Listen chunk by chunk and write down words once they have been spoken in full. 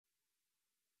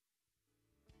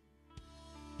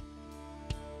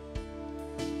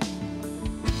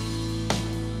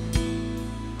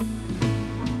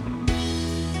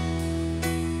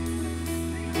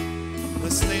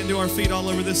our feet all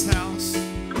over this house.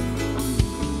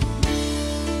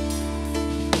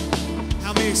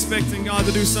 How many expecting God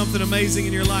to do something amazing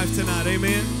in your life tonight?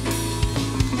 Amen.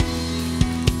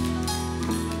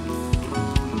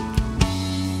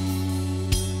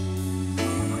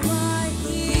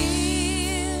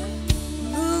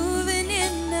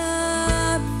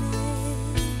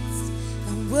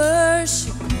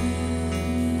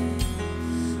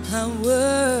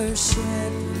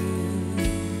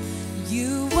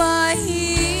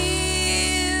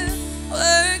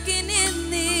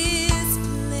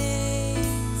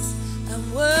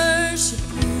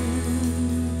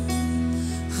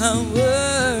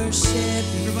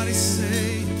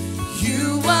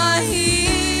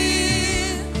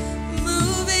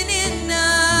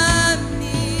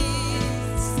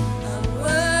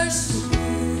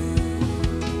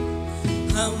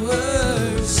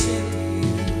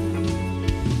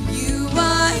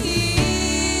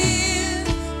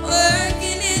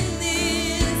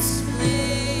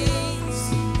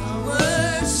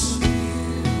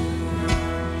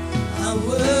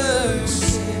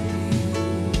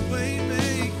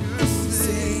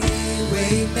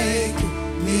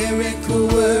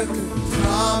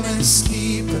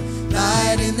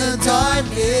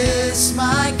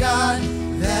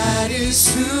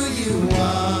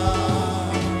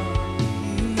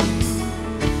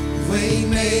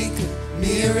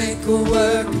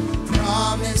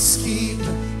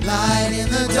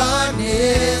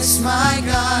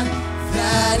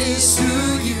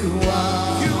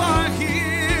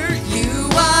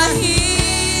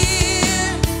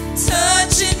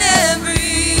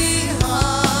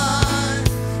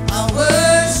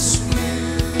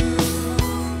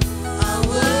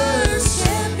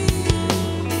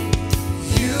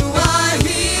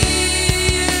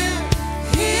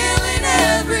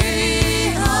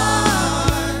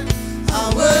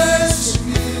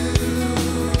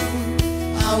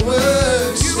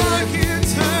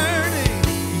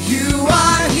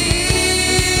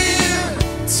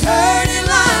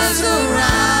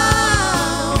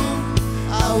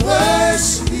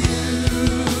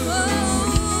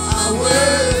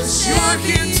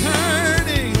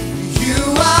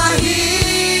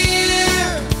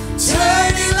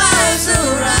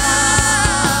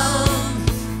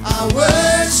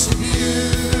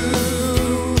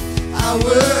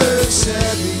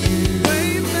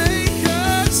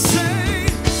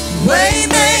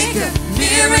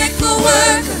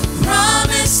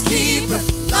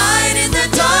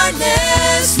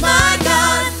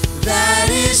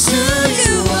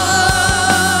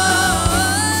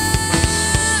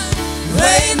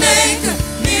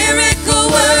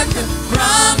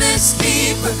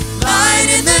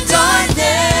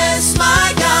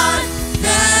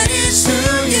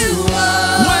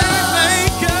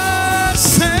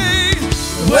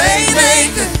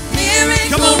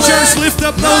 Lift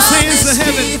up those hands to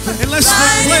heaven and let's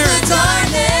declare it.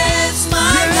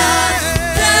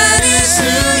 That is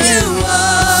who you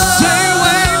are. Say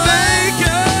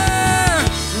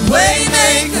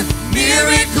waymaker,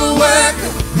 miracle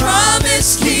worker,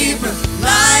 promise keeper,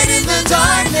 light in the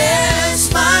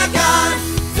darkness, my God.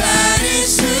 That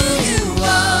is who you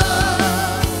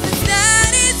are.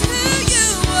 That is who you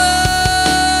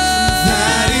are.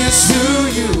 That is who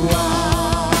you are.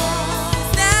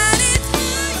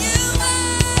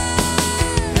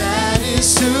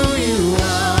 Who you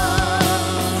are.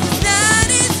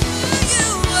 That is who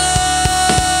you are.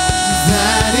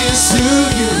 That is who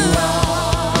you are.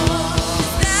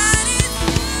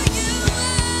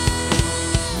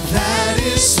 That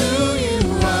is who you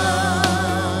are.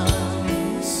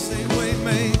 Say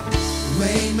waymaker,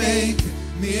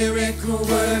 miracle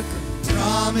worker,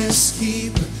 promise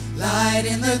keeper, light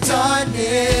in the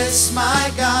darkness,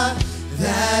 my God.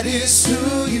 That is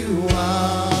who you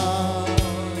are.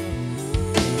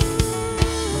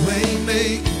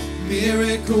 Waymaker,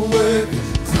 miracle worker,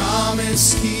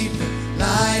 promise keeper,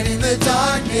 light in the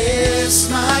darkness,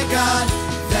 my God,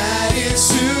 that is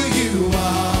who you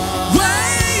are.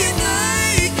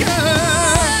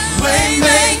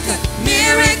 Waymaker,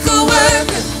 miracle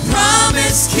worker,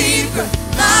 promise keeper,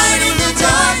 light in the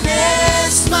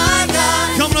darkness, my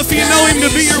God. Come on, if you know him to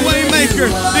be your waymaker,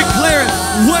 declare it.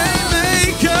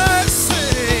 Waymaker,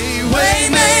 say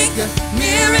waymaker,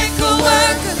 miracle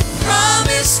worker,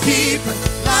 promise keeper,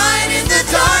 light in the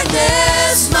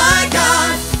darkness, my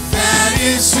God, that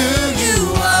is who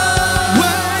you are.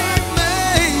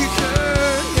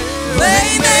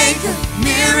 Waymaker,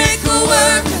 miracle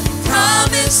worker,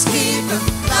 promise keeper,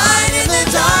 light in the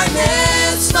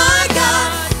darkness, my God,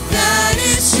 that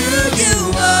is who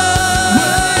you are.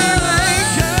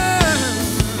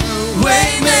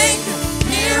 Waymaker,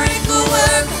 miracle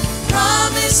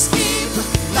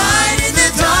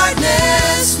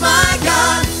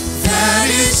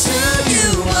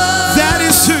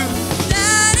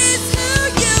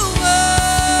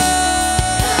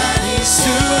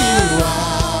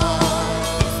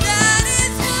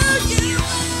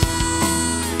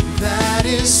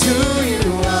is who you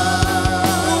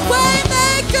are.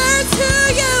 Waymaker's who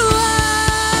you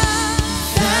are.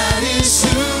 That is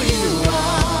who you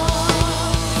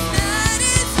are. That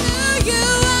is who you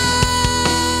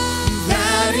are.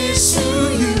 That is who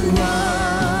you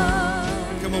are.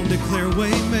 Come on, declare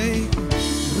waymaker,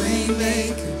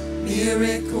 waymaker,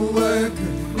 miracle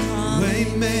worker,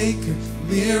 waymaker,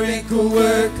 miracle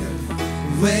worker,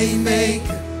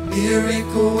 waymaker,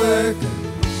 miracle worker,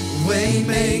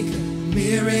 waymaker,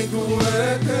 miracle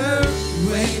worker,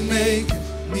 waymaker,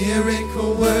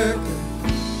 miracle worker,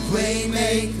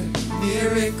 waymaker,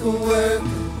 miracle worker,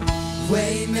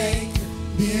 waymaker,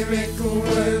 miracle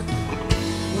worker,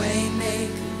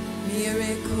 waymaker,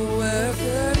 miracle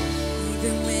worker.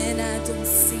 Even when I don't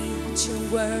see that you're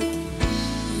working,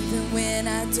 even when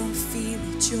I don't feel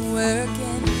that you're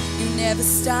working, you never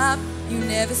stop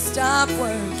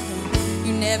working.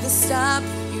 You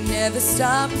never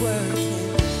stop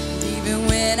working. And even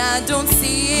when I don't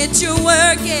see it, you're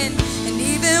working. And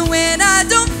even when I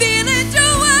don't feel it,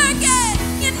 you're working.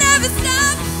 You never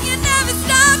stop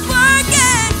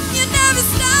working. You never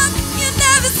stop.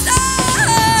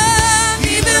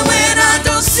 Even when I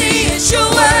don't see it,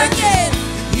 you're working.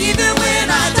 Even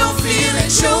when I don't feel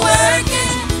it, you're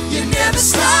working. You never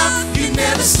stop working. You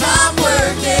never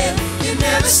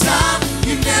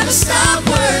stop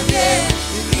working.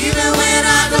 Even when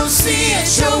I don't see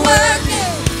it, you're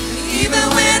working. Even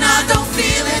when I don't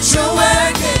feel it, you're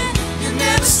working. You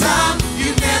never stop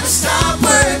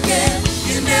working.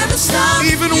 You never stop.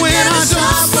 Even when I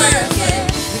don't working.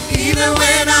 Even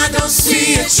when I don't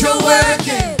see it, you're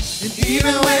working. And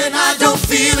even when I don't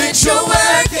feel it, you're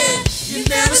working. You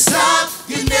never stop working.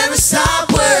 You never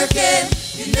stop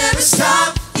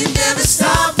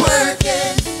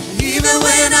working. Even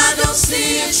when I don't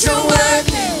see it, you're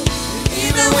working.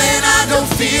 Even when I don't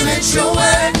feel it, you're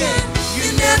working. You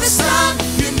never stop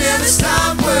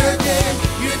working.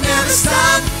 You never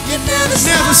stop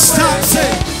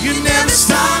say, you never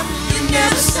stop working. You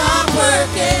never stop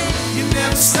working.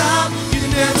 You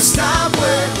never stop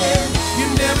working. You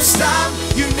never stop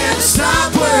working. You never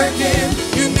stop working.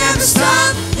 You never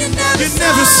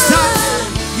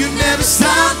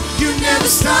stop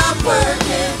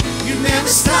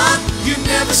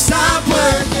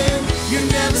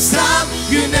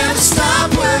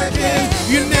working.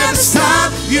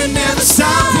 You never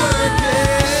stop working.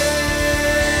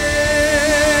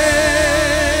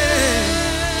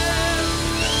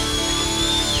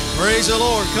 Praise the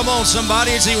Lord. Come on,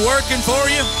 somebody. Is he working for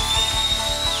you?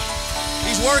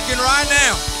 He's working right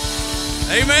now.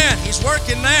 Amen. He's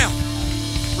working now.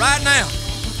 Right now.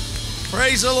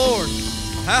 Praise the Lord.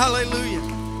 Hallelujah.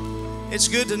 It's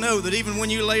good to know that even when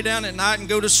you lay down at night and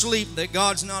go to sleep, that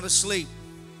God's not asleep.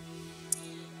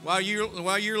 While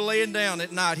you're laying down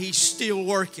at night, he's still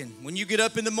working. When you get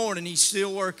up in the morning, he's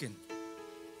still working.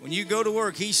 When you go to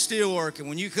work, he's still working.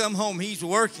 When you come home, he's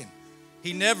working.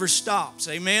 He never stops.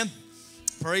 Amen.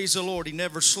 Praise the Lord. He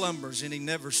never slumbers and he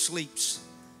never sleeps.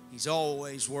 He's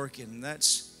always working. And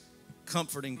that's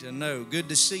comforting to know. Good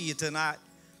to see you tonight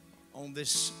on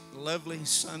this lovely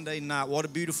Sunday night. What a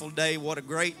beautiful day. What a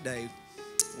great day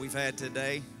we've had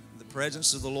today. The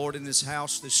presence of the Lord in this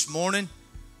house this morning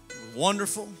was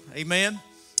wonderful. Amen.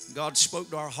 God spoke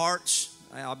to our hearts.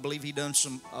 I believe he done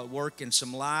some work in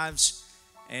some lives.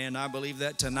 And I believe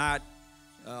that tonight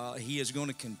he is going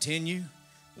to continue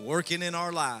working in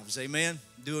our lives. Amen.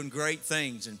 Doing great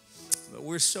things. But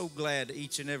we're so glad that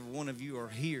each and every one of you are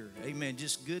here. Amen.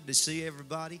 Just good to see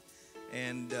everybody.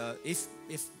 And if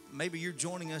maybe you're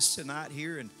joining us tonight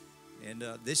here and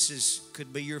this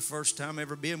could be your first time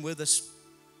ever being with us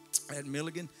at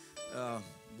Milligan,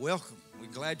 welcome. We're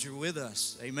glad you're with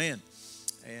us. Amen.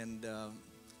 And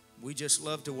we just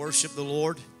love to worship the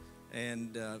Lord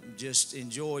and just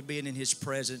enjoy being in his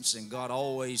presence. And God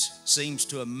always seems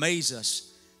to amaze us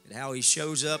at how he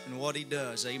shows up and what he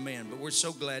does. Amen. But we're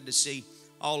so glad to see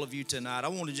all of you tonight. I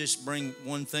want to just bring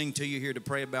one thing to you here to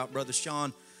pray about. Brother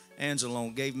Sean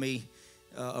Anzalone gave me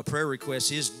a prayer request.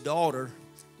 His daughter,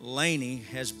 Lainey,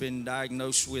 has been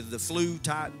diagnosed with the flu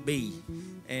type B.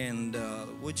 And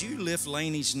would you lift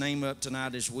Lainey's name up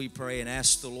tonight as we pray and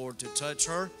ask the Lord to touch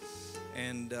her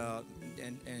and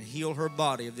heal her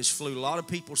body of this flu. A lot of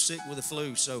people sick with the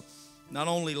flu, so not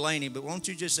only Lainey, but why don't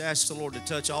you just ask the Lord to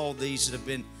touch all of these that have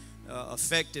been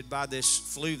affected by this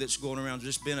flu that's going around. It's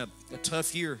just been a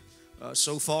tough year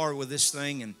so far with this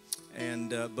thing,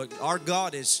 but our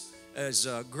God is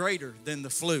greater than the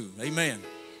flu. Amen.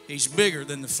 He's bigger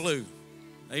than the flu.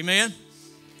 Amen.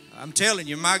 I'm telling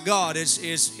you, my God is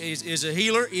a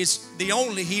healer, is the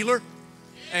only healer,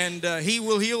 and he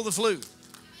will heal the flu.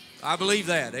 I believe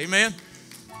that. Amen.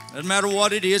 Doesn't matter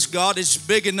what it is, God is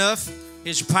big enough.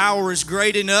 His power is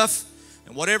great enough.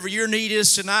 And whatever your need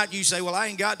is tonight, you say, well, I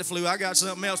ain't got the flu. I got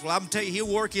something else. Well, I'm going to tell you,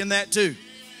 He'll work in that too.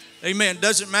 Amen.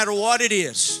 Doesn't matter what it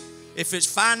is. If it's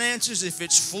finances, if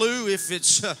it's flu, if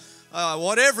it's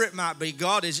whatever it might be,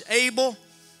 God is able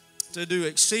to do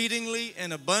exceedingly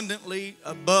and abundantly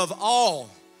above all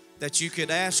that you could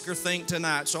ask or think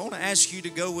tonight. So I want to ask you to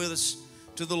go with us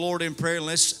to the Lord in prayer, and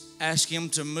let's ask Him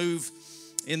to move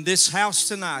in this house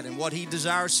tonight and what He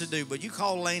desires to do. But you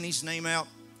call Laney's name out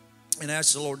and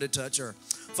ask the Lord to touch her.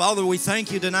 Father, we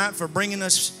thank You tonight for bringing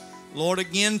us, Lord,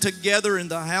 again together in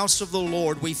the house of the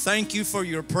Lord. We thank You for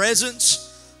Your presence,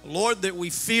 Lord, that we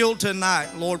feel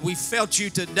tonight. Lord, we felt You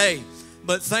today.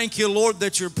 But thank You, Lord,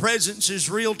 that Your presence is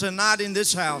real tonight in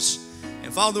this house.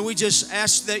 And Father, we just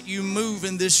ask that You move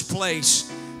in this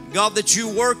place. God, that You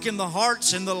work in the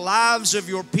hearts and the lives of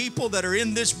Your people that are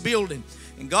in this building.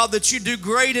 And God, that You do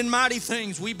great and mighty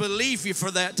things. We believe You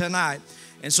for that tonight.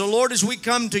 And so, Lord, as we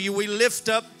come to You, we lift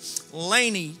up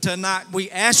Laney tonight. We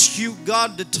ask You,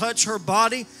 God, to touch her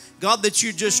body. God, that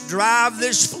You just drive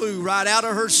this flu right out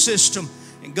of her system.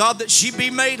 And God, that she be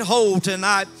made whole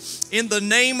tonight. In the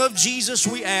name of Jesus,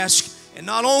 we ask. And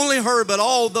not only her, but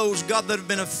all those, God, that have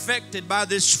been affected by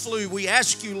this flu. We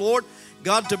ask You, Lord,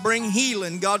 God, to bring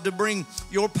healing, God, to bring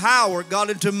Your power, God,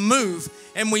 and to move.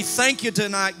 And we thank You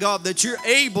tonight, God, that You're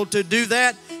able to do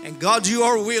that. And God, You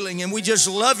are willing. And we just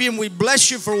love You and we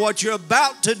bless You for what You're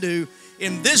about to do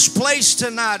in this place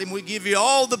tonight. And we give You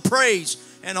all the praise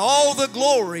and all the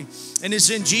glory. And it's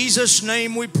in Jesus'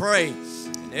 name we pray.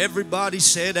 And everybody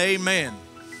said amen.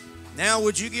 Now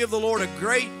would you give the Lord a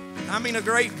great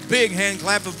big hand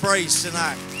clap of praise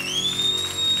tonight.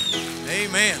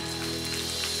 Amen.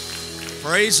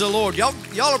 Praise the Lord. Y'all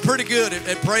are pretty good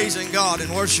at praising God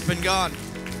and worshiping God.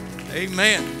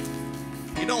 Amen.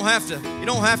 You don't have to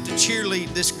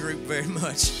cheerlead this group very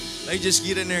much. They just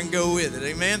get in there and go with it.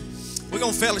 Amen. We're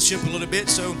going to fellowship a little bit,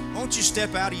 so won't you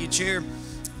step out of your chair,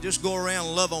 just go around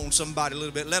and love on somebody a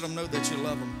little bit. Let them know that you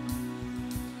love them.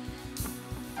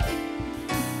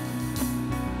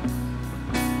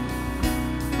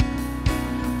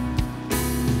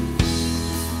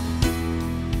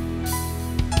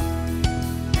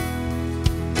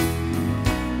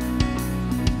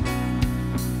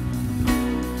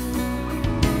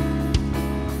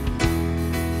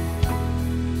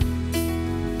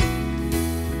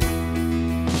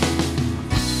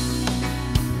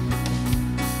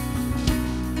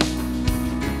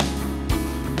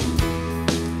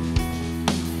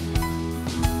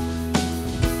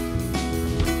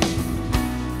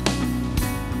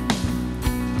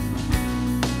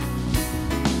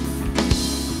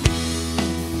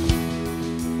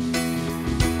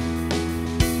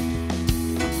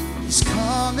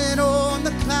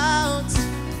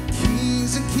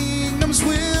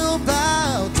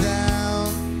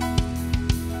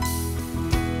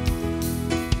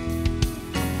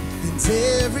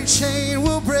 Every chain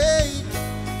will break.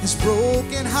 His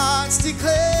broken hearts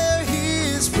declare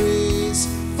His praise.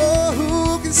 For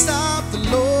who can stop the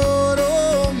Lord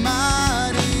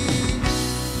Almighty?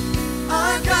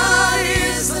 Our God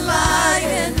is the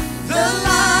Lion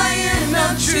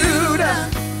of Judah.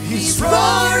 He's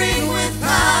roaring with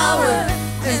power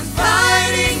and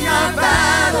fighting our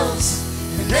battles.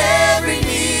 And every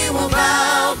knee will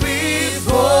bow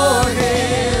before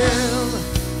Him.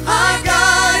 Our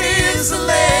God is the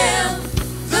Lamb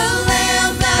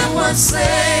that was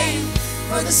slain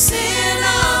for the sin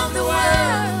of the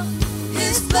world.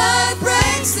 His blood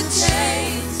breaks the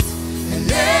chains,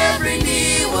 and every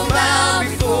knee will bow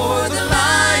before the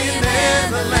Lion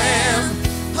and the Lamb.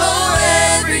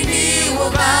 Oh, every knee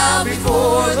will bow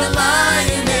before the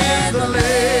Lion and the Lamb.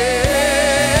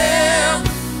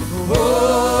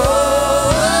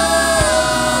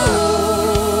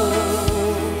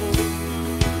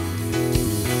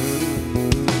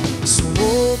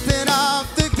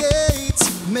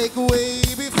 Make way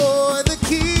before the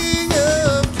King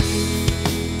of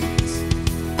Kings.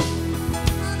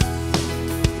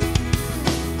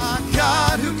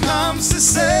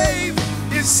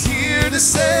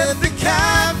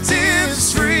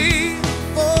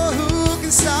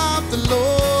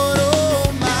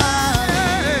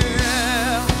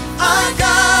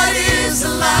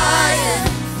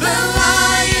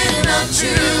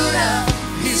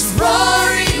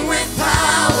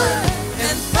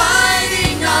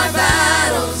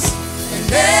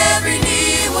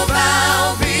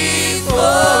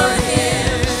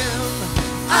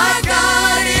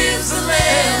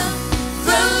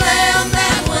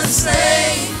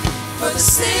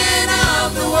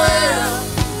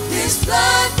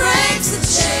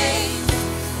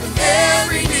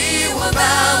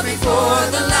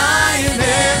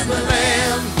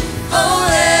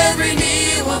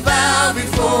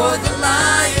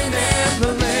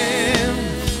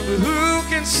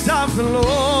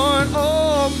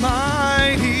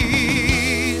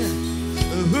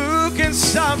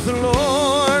 the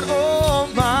Lord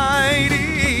Almighty?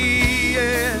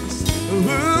 Yes.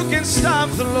 Who can stop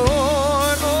the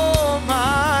Lord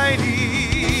Almighty?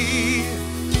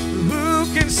 Who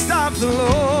can stop the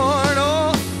Lord?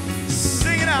 Oh,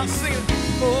 sing it out, sing it.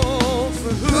 Oh,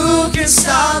 for who can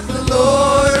stop the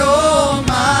Lord Almighty?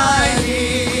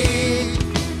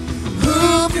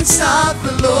 Who can stop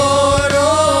the Lord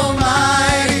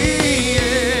Almighty?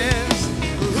 Yes.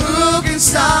 Who can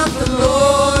stop the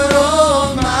Lord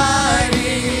Almighty?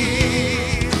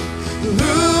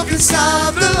 Who can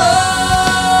stop the Lord?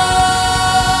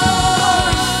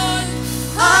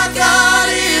 Our God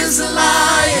is the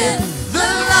Lion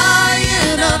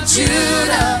of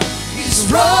Judah. He's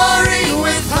roaring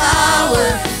with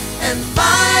power and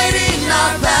fighting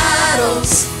our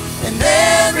battles, and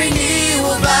every knee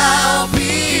will bow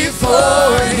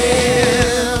before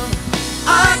him.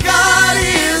 Our God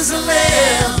is the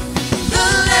Lamb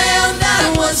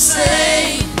that was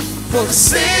slain for the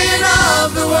sin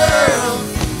of the world.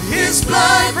 His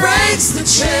blood breaks the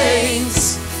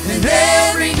chains, and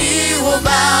every knee will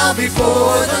bow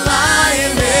before the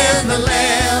Lion and the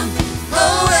Lamb.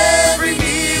 Oh, every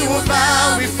knee will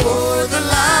bow before the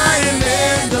Lion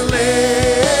and the Lamb.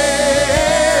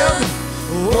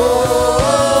 Oh,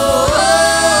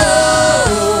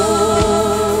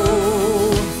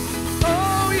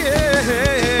 oh yeah.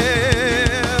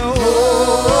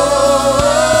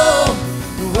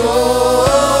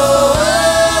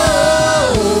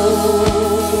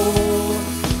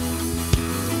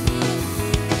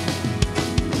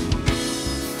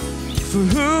 For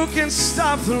who can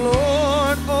stop the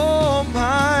Lord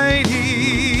Almighty?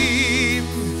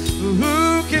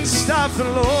 Who can stop the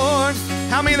Lord?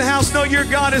 How many in the house know your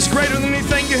God is greater than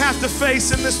anything you have to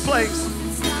face in this place?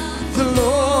 The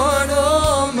Lord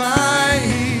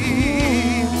Almighty.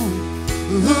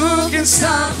 Who can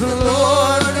stop the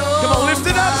Lord? Come on, lift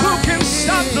it up. Who can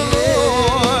stop the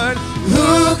Lord?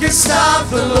 Who can stop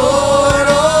the Lord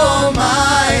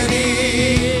Almighty?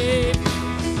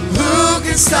 Who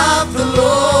can stop the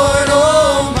Lord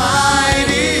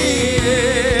Almighty?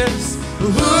 Yes.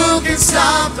 Who can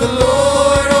stop the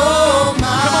Lord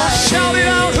Almighty? Come on, shout it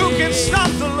out. Who can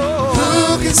stop the Lord?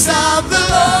 Who can stop the Lord?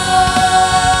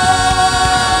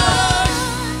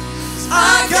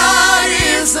 Our God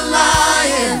is the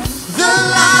Lion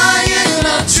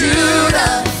of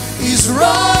Judah. He's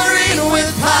roaring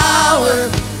with power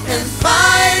and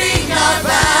fighting our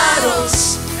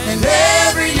battles, and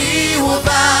every knee will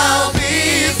bow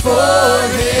before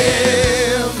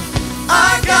him.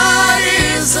 Our God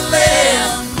is the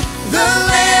Lamb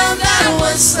that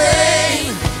was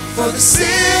slain for the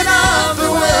sin of the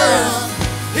world.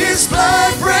 His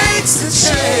blood breaks the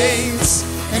chains,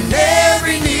 and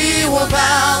every knee will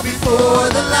bow before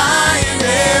the Lion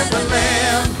and the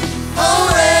Lamb.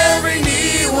 Oh, every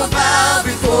knee will bow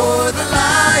before the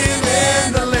Lion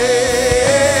and the Lamb.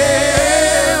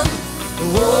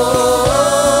 Oh,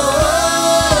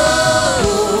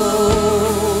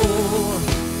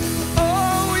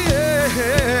 oh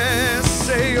yes,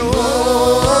 say oh,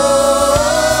 oh,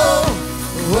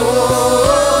 oh.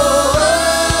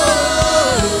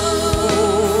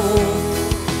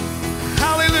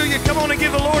 Hallelujah. Come on and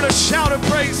give the Lord a shout of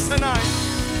praise tonight.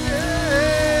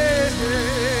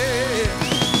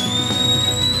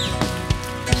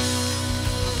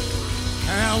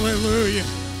 Hallelujah.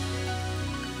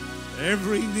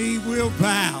 Every knee will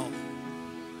bow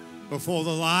before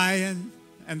the Lion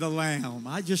and the Lamb.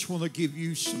 I just want to give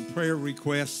you some prayer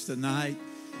requests tonight.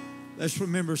 Let's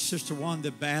remember Sister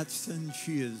Wanda Batson.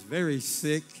 She is very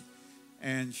sick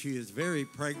and she is very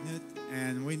pregnant,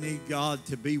 and we need God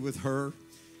to be with her.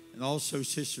 And also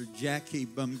Sister Jackie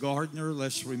Gardner.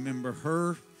 Let's remember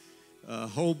her. A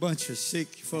whole bunch of sick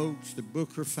folks, the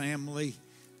Booker family.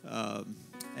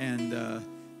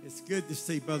 It's good to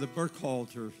see Brother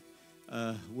Burkhalter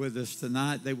with us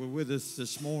tonight. They were with us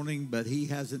this morning, but he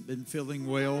hasn't been feeling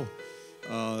well.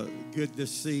 Good to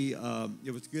see.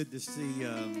 It was good to see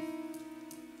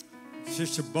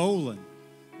Sister Bolin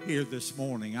here this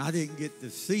morning. I didn't get to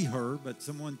see her, but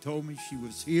someone told me she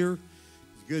was here.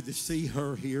 It's good to see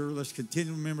her here. Let's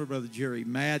continue to remember Brother Jerry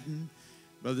Madden,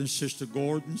 Brother and Sister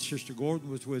Gordon. Sister Gordon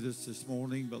was with us this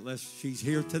morning, but she's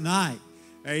here tonight.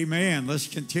 Amen. Let's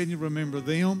continue to remember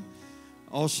them.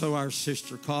 Also, our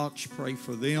Sister Cox, pray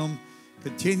for them.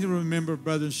 Continue to remember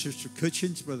Brother and Sister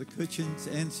Cutchins, Brother Cutchins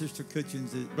and Sister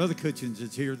Cutchins. Brother Cutchins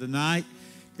is here tonight.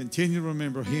 Continue to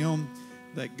remember him,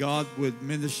 that God would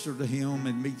minister to him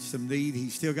and meet some need.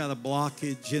 He's still got a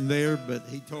blockage in there, but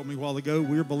he told me a while ago,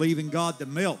 we're believing God to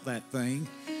melt that thing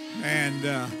and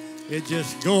it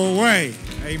just go away.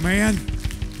 Amen.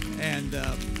 And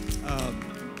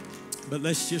But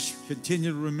let's just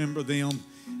continue to remember them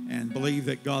and believe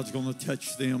that God's going to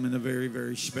touch them in a very,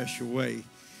 very special way.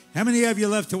 How many of you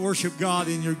love to worship God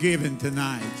in your giving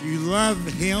tonight? You love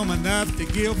Him enough to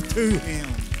give to Him.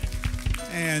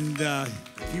 And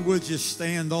if you would just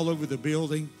stand all over the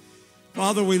building.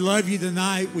 Father, we love you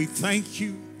tonight. We thank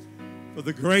you for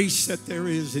the grace that there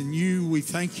is in you. We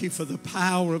thank you for the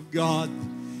power of God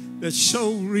that's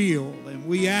so real. And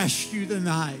we ask you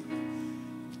tonight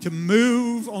to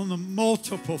move on the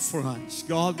multiple fronts.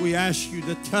 God, we ask you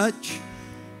to touch.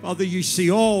 Father, you see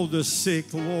all the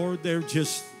sick, Lord. There are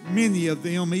just many of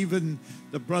them, even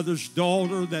the brother's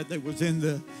daughter that was in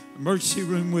the emergency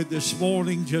room with this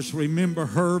morning. Just remember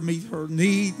her, meet her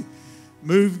need.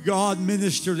 Move, God,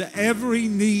 minister to every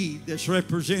need that's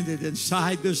represented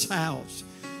inside this house.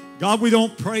 God, we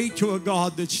don't pray to a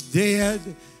God that's dead,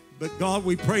 but God,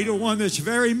 we pray to one that's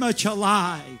very much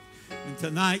alive. And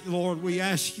tonight, Lord, we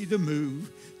ask you to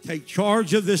move. Take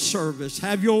charge of this service.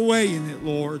 Have your way in it,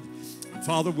 Lord.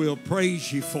 Father, we'll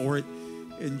praise you for it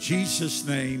in Jesus'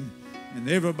 name. And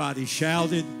everybody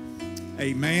shouted,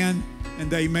 amen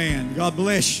and amen. God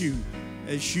bless you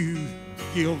as you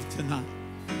give tonight.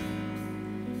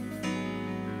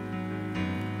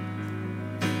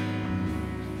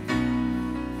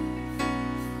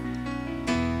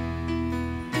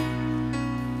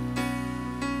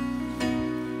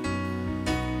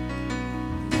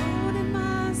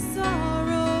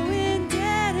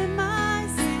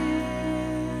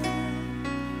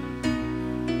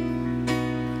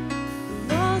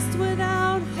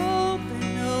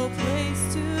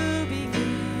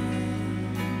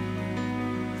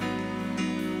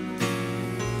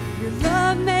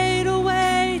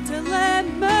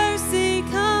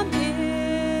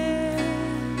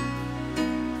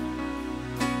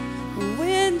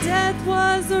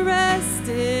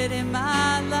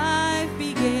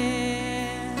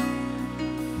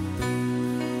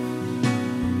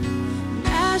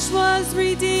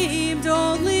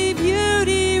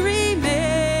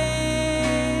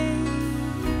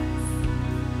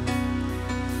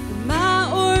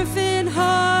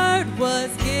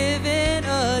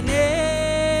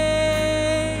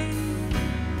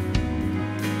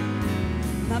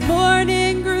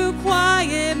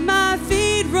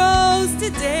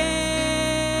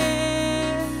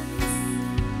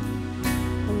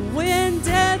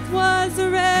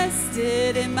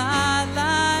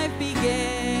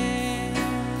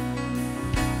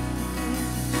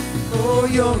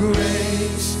 Your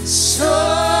grace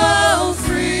so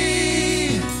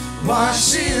free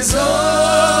washes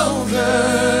over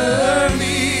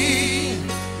me.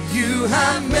 You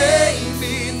have made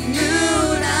me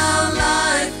new. Now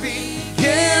life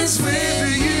begins with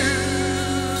you.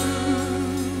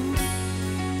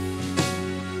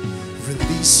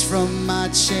 Released from my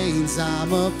chains,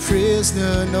 I'm a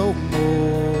prisoner no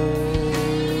more.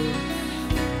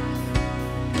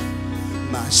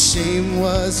 Shame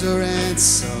was a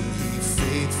ransom he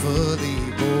faithfully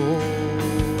bore.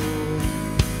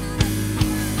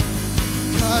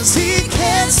 'Cause he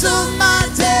canceled my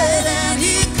debt and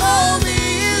he called me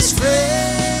his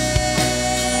friend.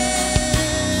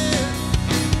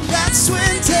 That's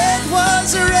when death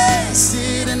was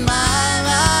arrested and my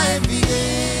life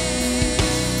began.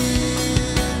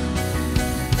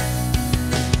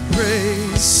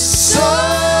 Grace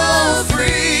so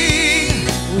free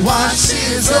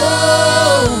washes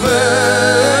over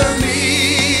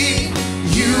me.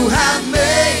 You have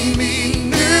made me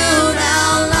new.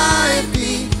 Now life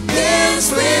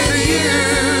begins with you.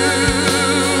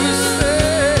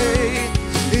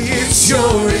 It's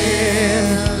your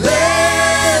endless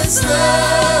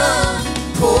love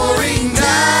pouring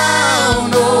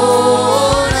down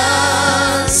on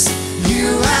us.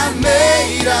 You have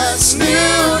made us new.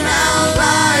 Now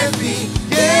life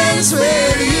begins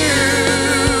with you.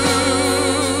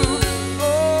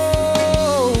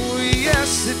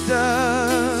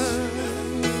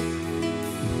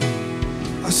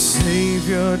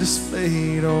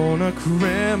 Displayed on a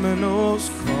criminal's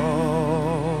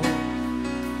cross.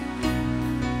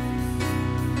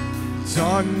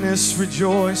 Darkness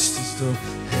rejoiced as though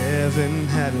heaven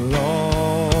had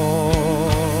lost.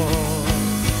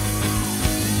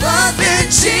 But then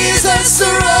Jesus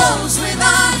arose with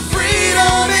our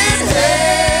freedom in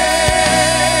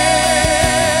hand.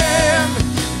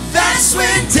 That's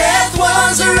when death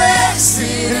was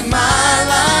arrested and my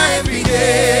life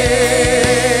began.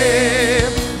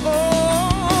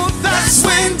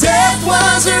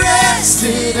 Was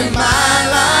arrested and my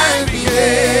life began.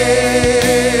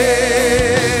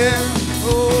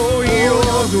 Oh,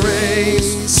 your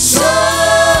grace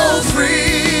so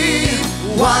free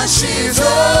washes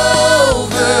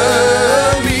over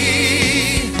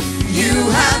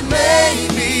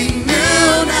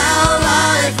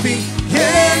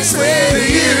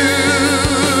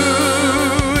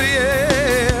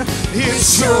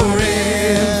your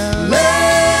endless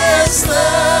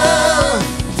love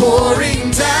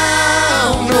pouring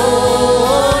down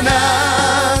on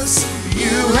us.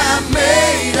 You have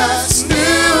made us new.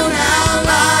 Now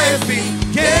life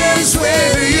begins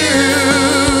with you.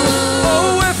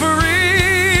 Oh, we're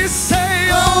free, say,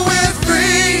 Oh, we're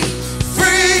free,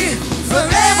 free,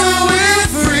 forever we're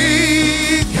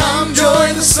free. Come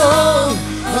join the song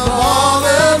of all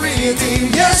the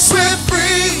redeemed. Yes, we're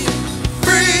free,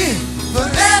 free,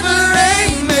 forever,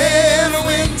 amen.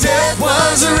 When death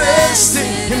was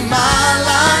arrested and my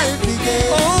life began.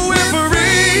 oh, we're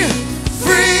free,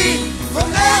 Free,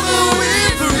 forever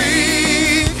we're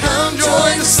free. Come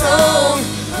join the song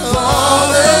of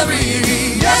all the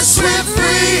redeemed. Yes, we're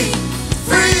free,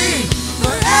 free,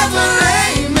 forever,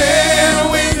 amen.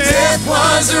 When death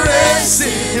was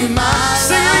arrested in my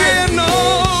sing life. again,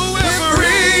 oh, we're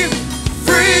free.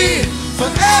 Free,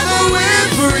 forever we're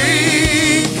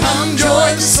free. Come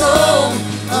join the song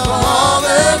of all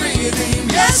the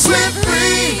redeemed. Yes, we're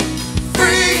free,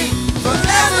 free,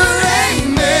 forever,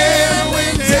 amen.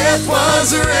 When death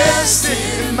was arrested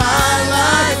in my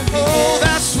life began. Oh,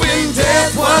 that's when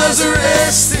Death was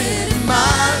arrested and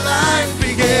my life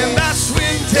began. that's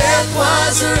when Death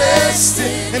was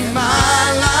arrested and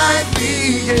my life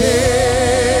began.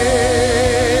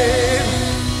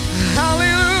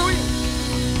 hallelujah.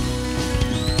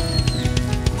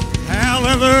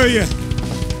 Hallelujah.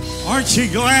 Aren't you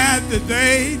glad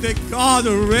today that God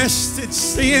arrested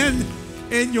sin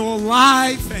in your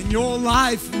life and your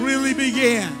life really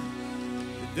began?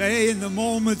 Today, in the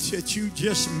moments that you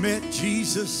just met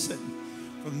Jesus, and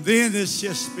from then it's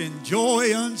just been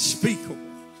joy unspeakable.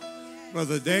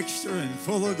 Brother Dexter, and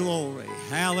full of glory.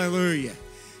 Hallelujah.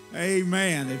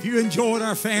 Amen. If you enjoyed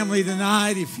our family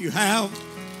tonight, if you have,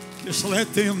 just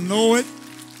let them know it.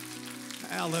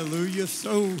 Hallelujah.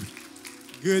 So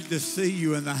good to see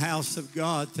you in the house of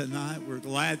God tonight. We're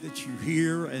glad that you're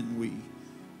here, and we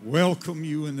welcome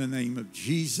you in the name of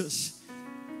Jesus.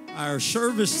 Our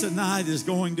service tonight is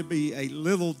going to be a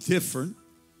little different,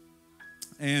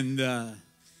 and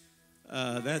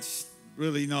that's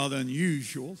really not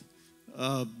unusual,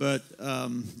 but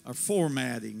our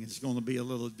formatting is going to be a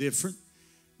little different,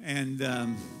 and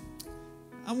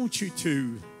I want you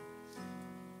to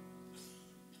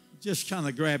just kind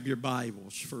of grab your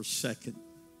Bibles for a second,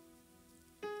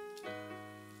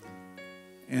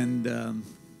 and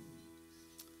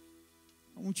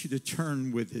I want you to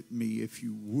turn with me, if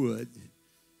you would,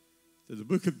 to the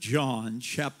book of John,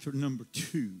 chapter number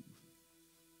 2.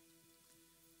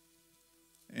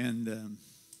 And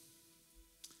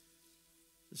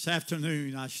this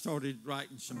afternoon, I started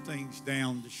writing some things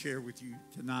down to share with you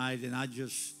tonight, and I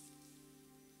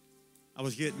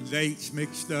was getting dates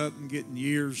mixed up and getting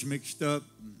years mixed up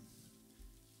and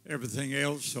everything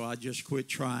else, so I just quit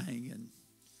trying. And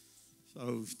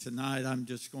so tonight, I'm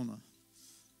just going to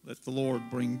let the Lord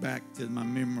bring back to my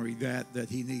memory that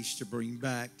He needs to bring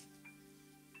back.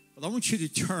 But I want you to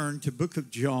turn to the book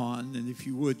of John, and if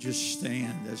you would, just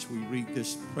stand as we read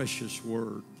this precious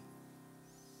word.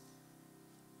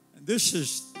 And this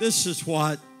is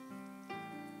what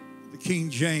the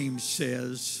King James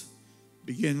says.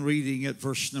 Begin reading at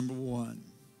verse number 1.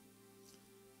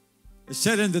 It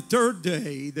said, "And the third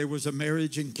day there was a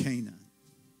marriage in Cana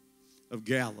of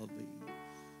Galilee.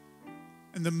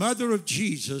 And the mother of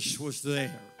Jesus was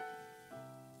there.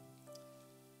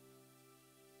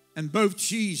 And both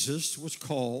Jesus was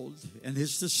called and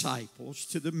his disciples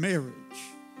to the marriage.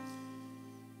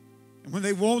 And when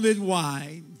they wanted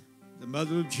wine, the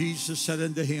mother of Jesus said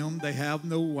unto him, They have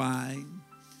no wine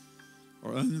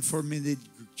or unfermented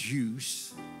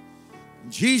juice.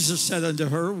 And Jesus said unto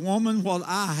her, Woman, what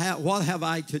have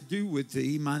I to do with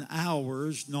thee? Mine hour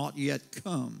is not yet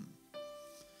come.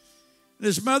 And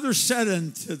his mother said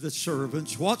unto the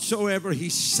servants, Whatsoever he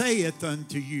saith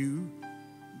unto you,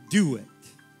 do it.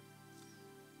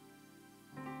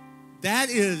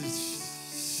 That is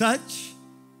such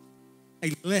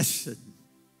a lesson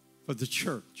for the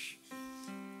church.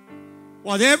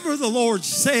 Whatever the Lord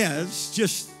says,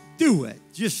 just do it.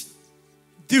 Just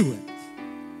do it.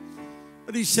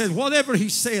 But he said, Whatever he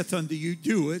saith unto you,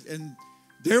 do it. And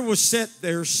there was set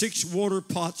there 6 water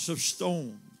pots of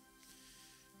stone,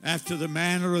 after the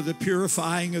manner of the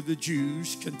purifying of the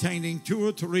Jews, containing 2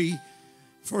 or 3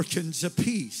 firkins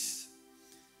apiece.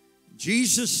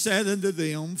 Jesus said unto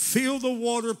them, Fill the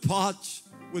water pots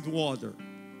with water.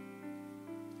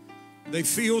 They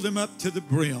filled them up to the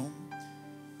brim.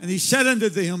 And he said unto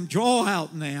them, Draw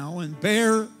out now, and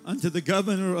bear unto the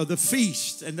governor of the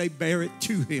feast. And they bare it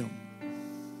to him.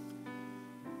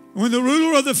 When the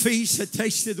ruler of the feast had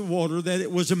tasted the water, that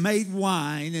it was a made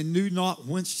wine, and knew not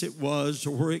whence it was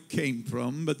or where it came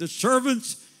from, but the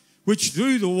servants which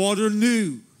drew the water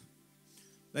knew.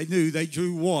 They knew they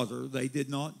drew water, they did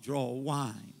not draw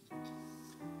wine.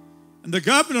 And the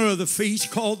governor of the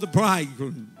feast called the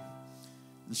bridegroom,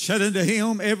 and said unto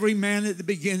him, every man at the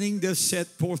beginning doth set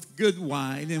forth good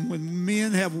wine, and when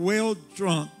men have well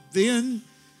drunk, then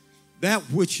that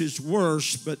which is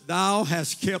worse, but thou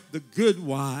hast kept the good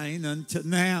wine unto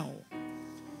now.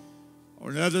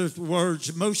 Or in other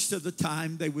words, most of the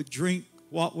time they would drink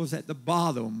what was at the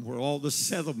bottom where all the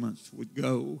settlements would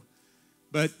go.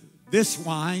 But this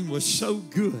wine was so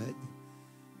good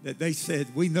that they said,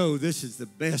 we know this is the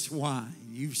best wine.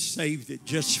 You've saved it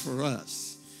just for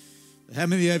us. How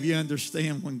many of you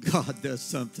understand when God does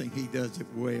something, He does it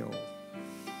well?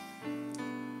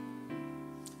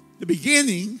 The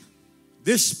beginning,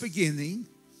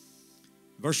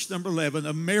 verse number 11,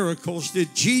 of miracles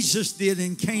that Jesus did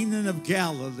in Canaan of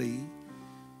Galilee,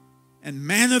 and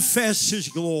manifest His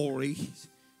glory,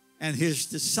 and His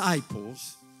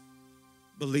disciples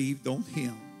believed on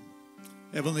Him.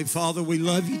 Heavenly Father, we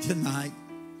love You tonight.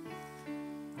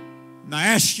 And I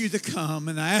ask You to come,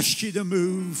 and I ask You to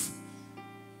move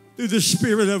through the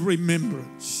spirit of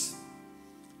remembrance,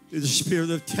 through the spirit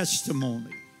of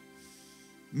testimony.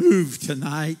 Move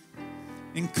tonight.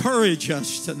 Encourage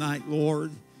us tonight,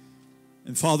 Lord.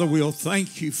 And Father, we'll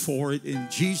thank You for it in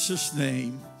Jesus'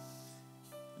 name.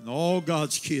 And all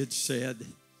God's kids said,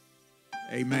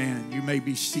 amen. You may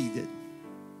be seated.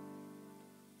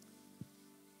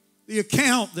 The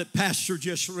account that Pastor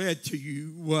just read to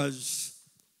you was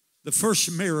the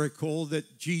first miracle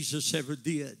that Jesus ever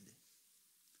did.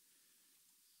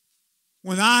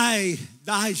 When I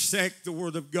dissect the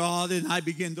Word of God and I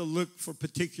begin to look for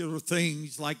particular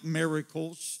things like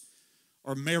miracles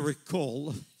or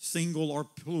miracle, single or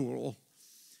plural,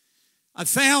 I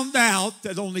found out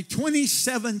that only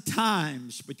 27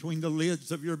 times between the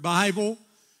lids of your Bible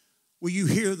will you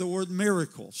hear the word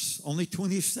miracles. Only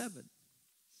 27.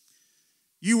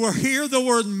 You will hear the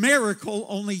word miracle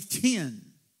only 10.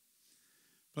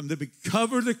 From the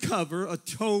cover to cover, a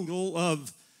total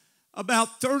of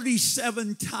about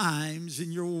 37 times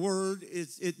in your word,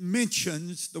 it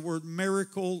mentions the word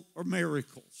miracle or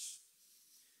miracles.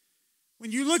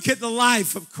 When you look at the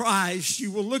life of Christ,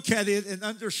 you will look at it and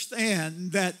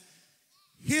understand that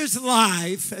His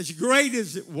life, as great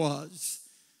as it was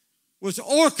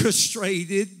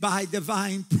orchestrated by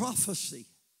divine prophecy.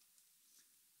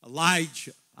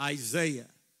 Elijah, Isaiah,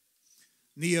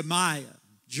 Nehemiah,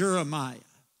 Jeremiah.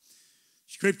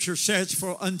 Scripture says,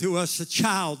 for unto us a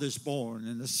child is born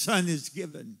and a son is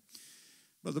given.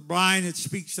 Brother Brian, it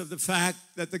speaks of the fact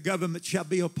that the government shall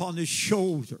be upon His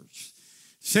shoulders.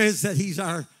 It says that He's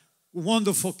our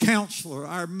wonderful counselor,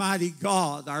 our mighty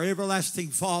God, our everlasting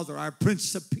Father, our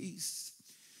Prince of Peace.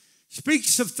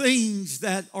 Speaks of things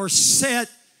that are set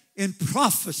in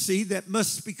prophecy that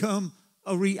must become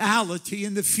a reality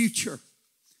in the future.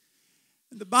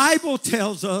 And the Bible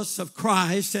tells us of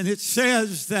Christ, and it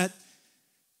says that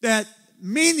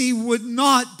many would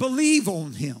not believe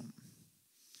on Him.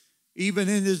 Even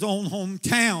in His own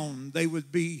hometown, there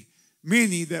would be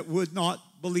many that would not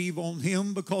believe on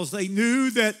Him because they knew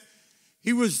that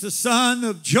He was the son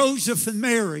of Joseph and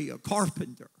Mary, a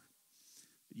carpenter.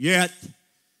 Yet,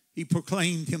 He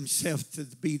proclaimed Himself to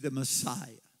be the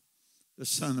Messiah, the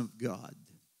Son of God.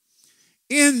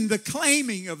 In the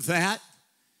claiming of that,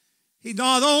 He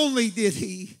not only did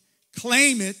He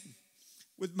claim it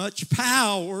with much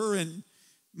power and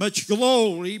much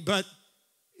glory, but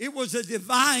it was a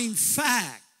divine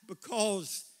fact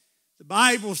because the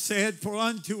Bible said, for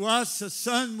unto us a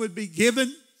son would be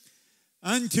given,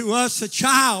 unto us a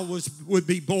child would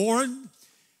be born,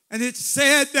 and it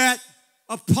said that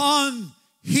upon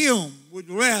Him would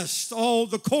rest all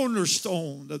the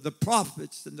cornerstone of the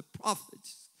prophets and the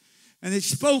prophets. And it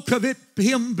spoke of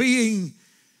Him being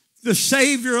the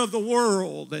Savior of the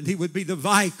world, and He would be the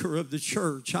vicar of the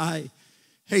church. I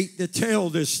hate to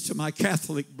tell this to my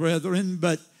Catholic brethren,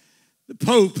 but the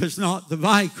Pope is not the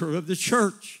vicar of the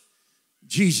church.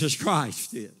 Jesus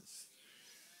Christ is.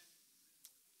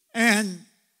 And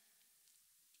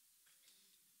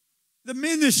the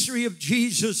ministry of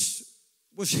Jesus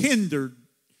was hindered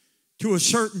to a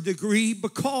certain degree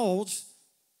because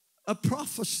of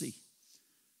prophecy.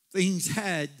 Things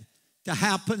had to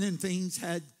happen and things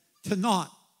had to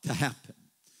not to happen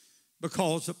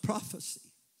because of prophecy.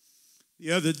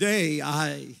 The other day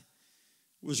I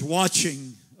was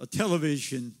watching a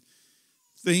television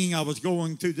thing. I was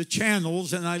going through the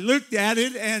channels and I looked at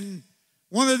it, and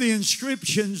one of the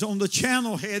inscriptions on the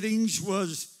channel headings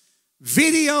was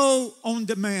video on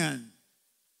demand.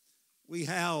 We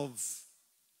have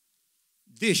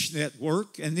Dish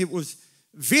Network, and it was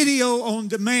video on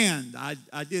demand.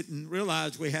 I didn't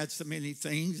realize we had so many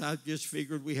things. I just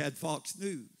figured we had Fox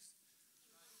News.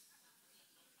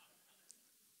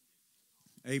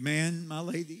 Amen, my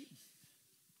lady.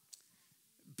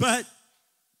 But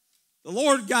the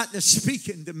Lord got to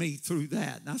speaking to me through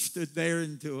that. And I stood there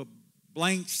into a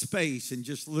blank space and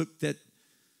just looked at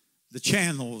the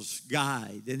channel's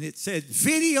guide. And it said,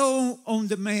 video on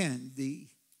demand, D.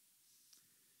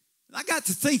 And I got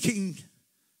to thinking,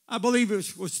 I believe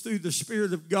it was through the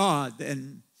Spirit of God.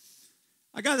 And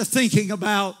I got to thinking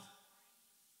about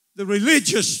the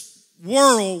religious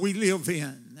world we live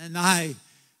in. And I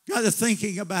got to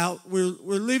thinking about we're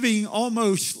living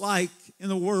almost like in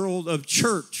a world of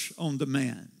church on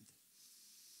demand.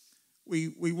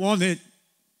 We want it,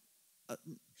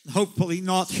 hopefully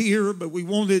not here, but we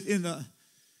want it in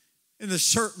a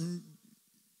certain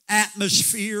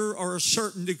atmosphere or a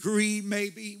certain degree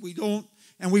maybe. We don't,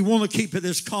 and we want to keep it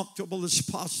as comfortable as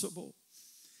possible.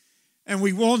 And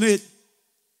we want it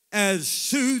as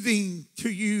soothing to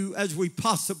you as we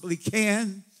possibly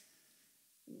can,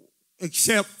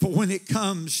 except for when it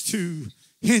comes to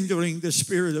hindering the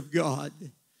Spirit of God.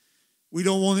 We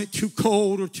don't want it too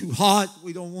cold or too hot.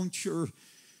 We don't want your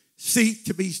seat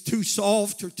to be too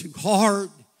soft or too hard.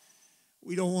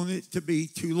 We don't want it to be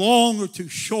too long or too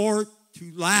short,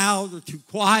 too loud or too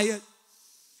quiet.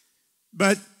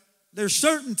 But there's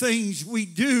certain things we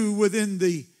do within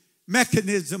the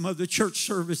mechanism of the church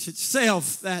service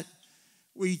itself that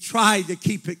we try to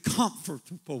keep it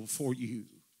comfortable for you.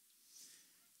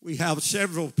 We have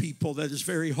several people that is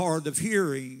very hard of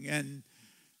hearing, and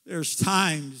there's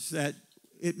times that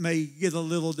it may get a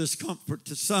little discomfort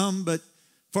to some, but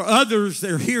for others,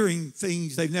 they're hearing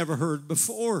things they've never heard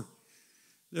before.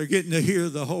 They're getting to hear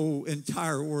the whole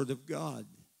entire Word of God.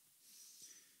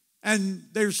 And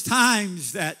there's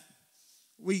times that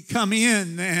we come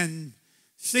in and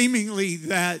seemingly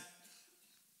that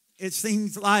it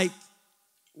seems like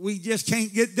we just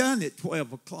can't get done at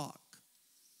 12 o'clock.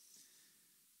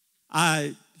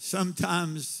 I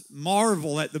sometimes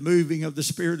marvel at the moving of the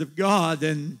Spirit of God,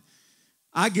 and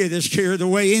I get as carried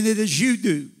away in it as you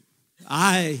do.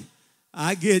 I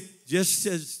get just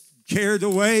as carried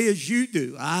away as you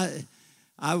do.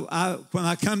 When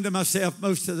I come to myself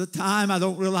most of the time, I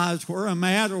don't realize where I'm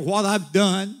at or what I've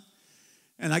done.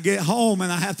 And I get home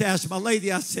and I have to ask my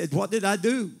lady, I said, what did I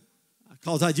do?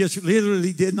 Because I just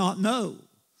literally did not know.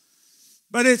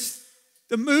 But it's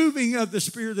the moving of the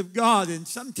Spirit of God, and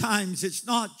sometimes it's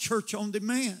not church on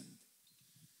demand.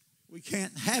 We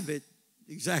can't have it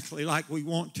exactly like we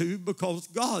want to because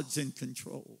God's in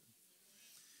control.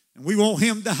 And we want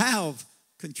Him to have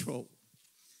control.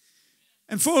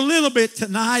 And for a little bit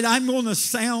tonight, I'm going to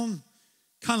sound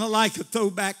kind of like a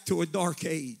throwback to a dark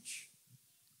age.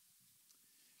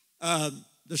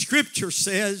 The scripture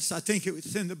says, I think it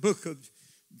was in the book of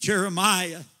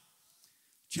Jeremiah,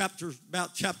 chapter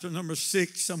number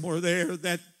 6, somewhere there,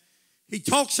 that he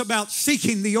talks about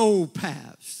seeking the old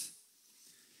paths.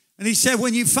 And he said,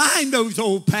 when you find those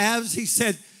old paths, he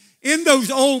said, in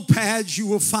those old paths you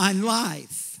will find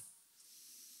life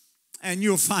and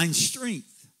you'll find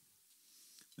strength.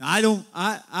 Now,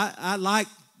 I like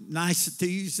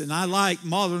niceties and I like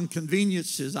modern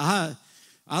conveniences. I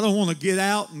don't want to get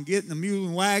out and get in the mule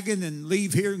and wagon and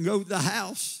leave here and go to the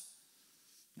house.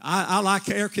 I like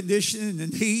air conditioning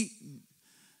and heat.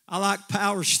 I like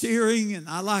power steering, and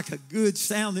I like a good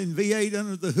sounding V8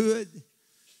 under the hood.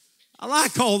 I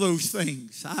like all those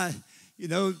things.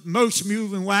 Most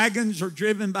mule and wagons are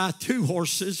driven by 2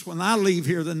 horses. When I leave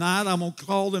here tonight, I'm going to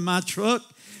call in my truck,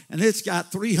 and it's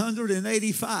got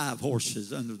 385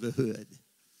 horses under the hood.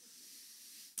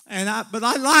 But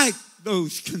I like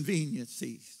those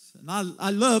conveniences, and I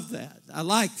love that. I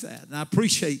like that, and I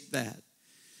appreciate that.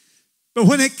 But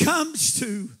when it comes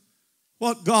to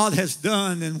what God has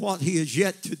done and what He has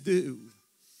yet to do,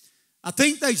 I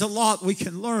think there's a lot we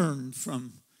can learn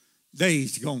from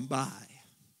days gone by.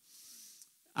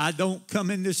 I don't come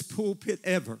in this pulpit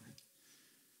ever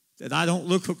that I don't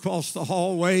look across the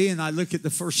hallway and I look at the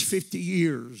first 50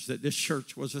 years that this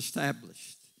church was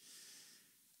established.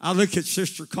 I look at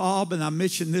Sister Cobb, and I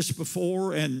mentioned this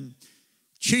before, and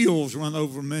chills run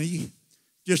over me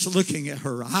just looking at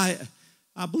her.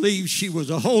 I believe she was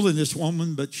a holiness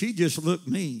woman, but she just looked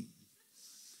mean.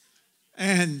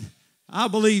 And I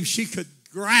believe she could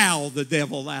growl the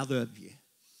devil out of you.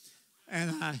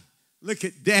 And I look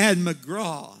at Dad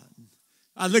McGraw.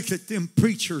 I look at them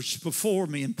preachers before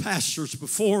me and pastors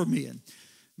before me. And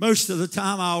most of the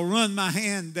time I'll run my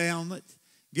hand down it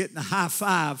getting a high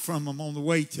five from them on the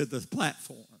way to the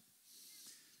platform.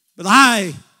 But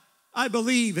I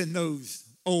believe in those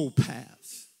old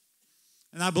paths.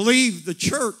 And I believe the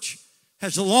church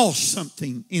has lost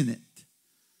something in it.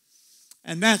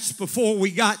 And that's before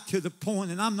we got to the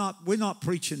point, and we're not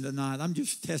preaching tonight, I'm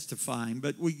just testifying,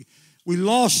 but we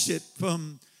lost it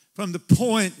from the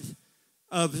point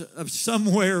of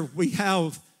somewhere we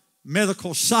have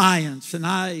medical science, and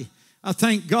I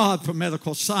thank God for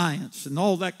medical science and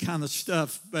all that kind of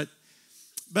stuff, but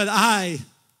I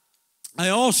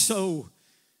also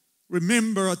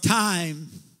remember a time,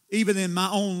 even in my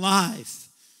own life,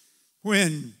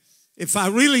 when if I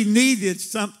really needed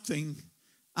something,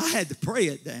 I had to pray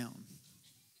it down.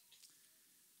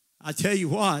 I tell you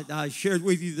what, I shared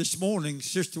with you this morning,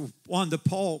 Sister Wanda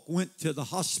Paulk went to the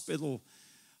hospital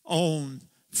on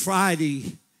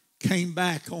Friday, came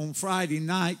back on Friday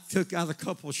night, took out a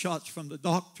couple of shots from the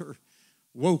doctor,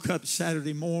 woke up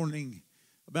Saturday morning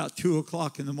about 2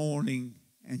 o'clock in the morning,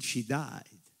 and she died.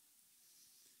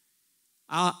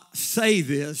 I say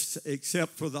this,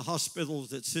 except for the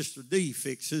hospitals that Sister D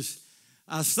fixes,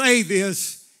 I say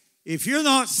this, if you're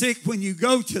not sick when you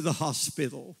go to the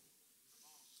hospital,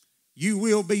 you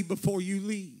will be before you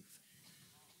leave.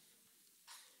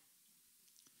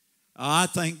 I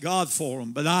thank God for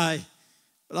them, but I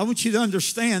want you to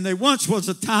understand, there once was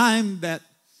a time that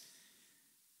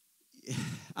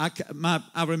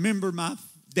I remember my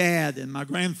dad and my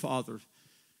grandfather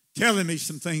telling me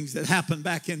some things that happened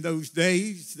back in those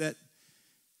days, that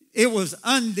it was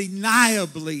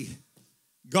undeniably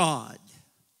God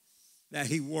that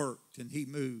he worked and he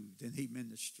moved and he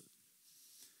ministered.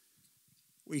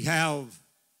 We have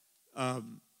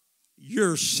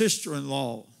your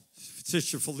sister-in-law,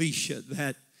 Sister Felicia,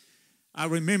 that I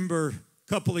remember a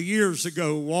couple of years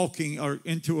ago walking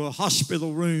into a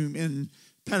hospital room in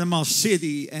Panama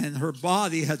City, and her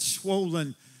body had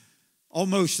swollen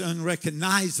almost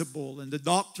unrecognizable, and the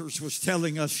doctors was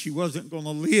telling us she wasn't going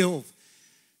to live.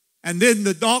 And then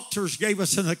the doctors gave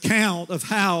us an account of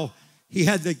how he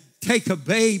had to take a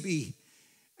baby,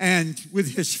 and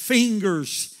with his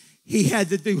fingers he had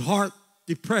to do heart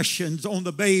depressions on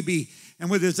the baby, and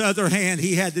with his other hand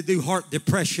he had to do heart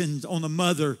depressions on the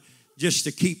mother just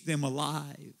to keep them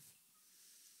alive.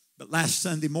 But last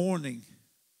Sunday morning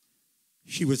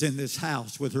she was in this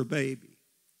house with her baby,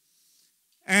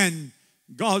 and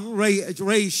God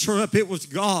raised her up. It was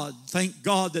God. Thank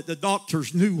God that the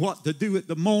doctors knew what to do at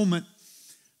the moment.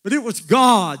 But it was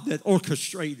God that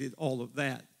orchestrated all of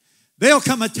that. There'll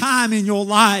come a time in your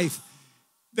life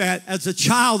that as a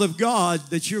child of God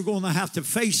that you're going to have to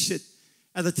face it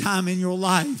at a time in your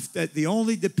life that the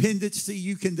only dependency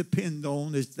you can depend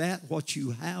on is that what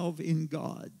you have in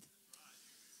God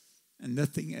and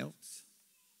nothing else.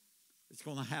 It's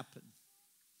going to happen.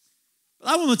 But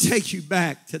I want to take you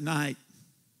back tonight.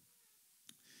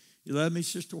 You love me,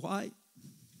 Sister White?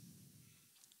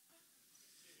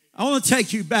 I want to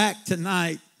take you back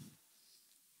tonight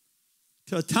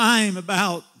to a time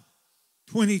about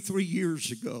 23 years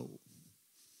ago.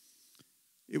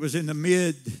 It was in the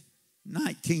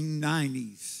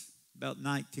mid-1990s, about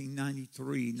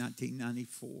 1993,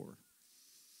 1994.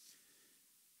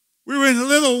 We were in a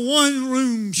little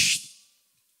one-room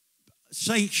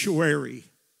sanctuary.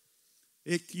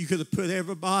 You could have put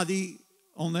everybody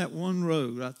on that one row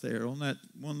right there, on that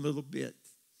one little bit.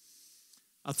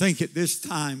 I think at this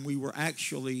time we were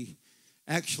actually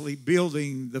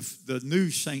building the new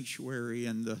sanctuary,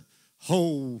 and the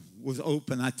hole was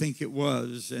open, I think it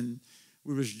was, and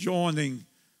we was joining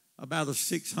about a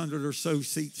 600 or so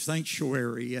seat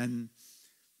sanctuary, and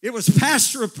it was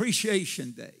Pastor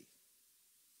Appreciation Day.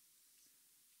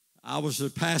 I was a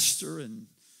pastor, and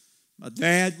my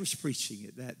dad was preaching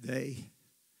it that day,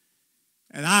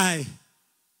 and I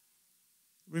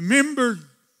remembered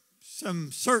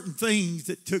some certain things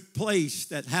that took place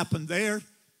that happened there.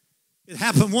 It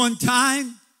happened one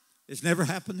time. It's never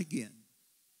happened again.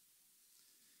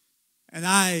 And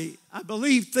I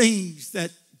believe things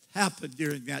that happened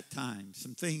during that time,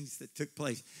 some things that took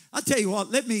place. I'll tell you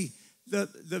what, the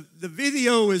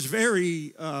video is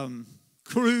very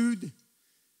crude.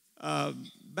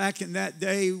 Back in that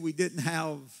day, we didn't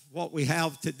have what we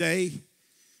have today.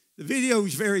 The video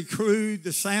is very crude.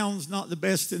 The sound's not the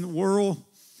best in the world.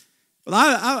 But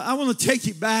I want to take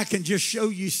you back and just show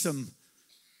you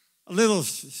a little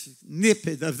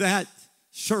snippet of that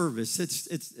service.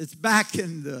 It's back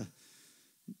in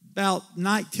about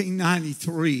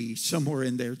 1993, somewhere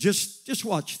in there. Just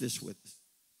watch this with us.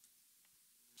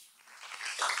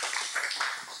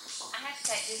 I have to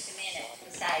take just a minute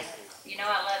to say, you know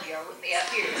I love you. I wouldn't be up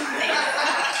here.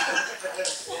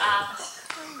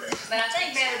 But I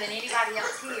think better than anybody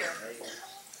else here,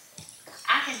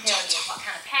 I can tell you what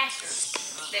kind of pastors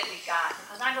that we've got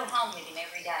because I go home with him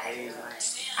every day.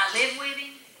 I live with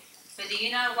him, but do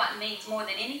you know what means more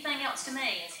than anything else to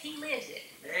me is he lives it.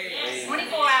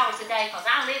 24 hours a day because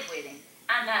I live with him.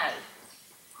 I know.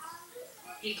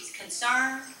 He's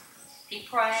concerned. He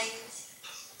prays.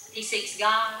 He seeks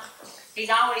God. He's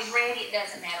always ready. It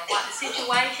doesn't matter what the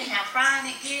situation, how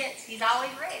trying it gets. He's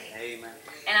always ready. Amen.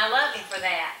 And I love him for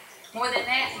that. More than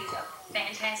that, he's a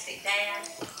fantastic dad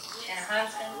and a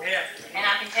husband. Yeah. And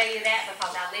I can tell you that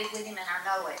because I live with him and I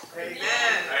know it. Amen.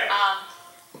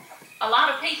 A lot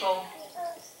of people,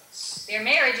 their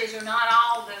marriages are not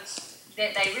all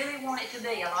that they really want it to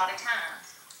be a lot of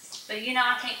times. But you know,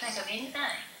 I can't think of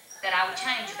anything that I would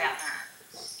change about mine.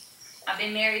 I've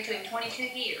been married to him 22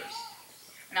 years.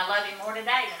 And I love him more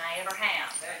today than I ever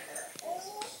have.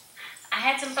 I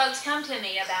had some folks come to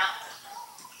me about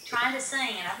trying to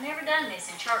sing, and I've never done this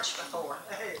in church before.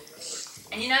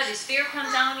 And you know, this fear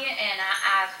comes on you, and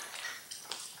I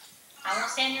won't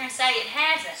stand here and say it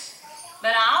hasn't.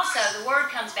 But the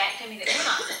word comes back to me that we're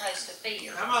not supposed to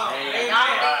fear. Come on. And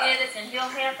God will be with us, and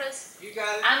He'll help us. You got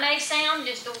it. I may sound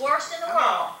just the worst in the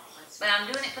world, but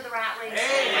I'm doing it for the right reason.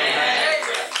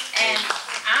 And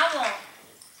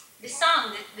this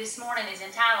song this morning is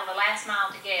entitled The Last Mile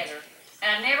Together.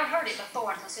 And I've never heard it before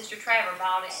until Sister Trevor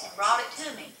brought it to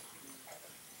me.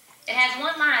 It has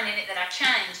one line in it that I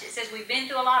changed. It says, we've been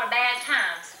through a lot of bad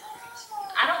times.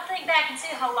 I don't think back and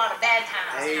see a whole lot of bad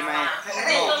times in our life. We've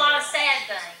been through a lot of sad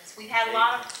things. We've had a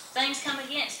lot of things come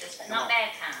against us, but not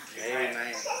bad times. Amen.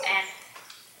 And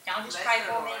y'all just pray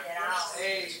for me that I'll...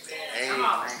 Amen. Come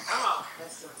on. Come on.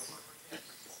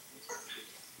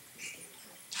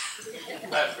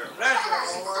 Bless her. Bless her,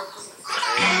 Lord.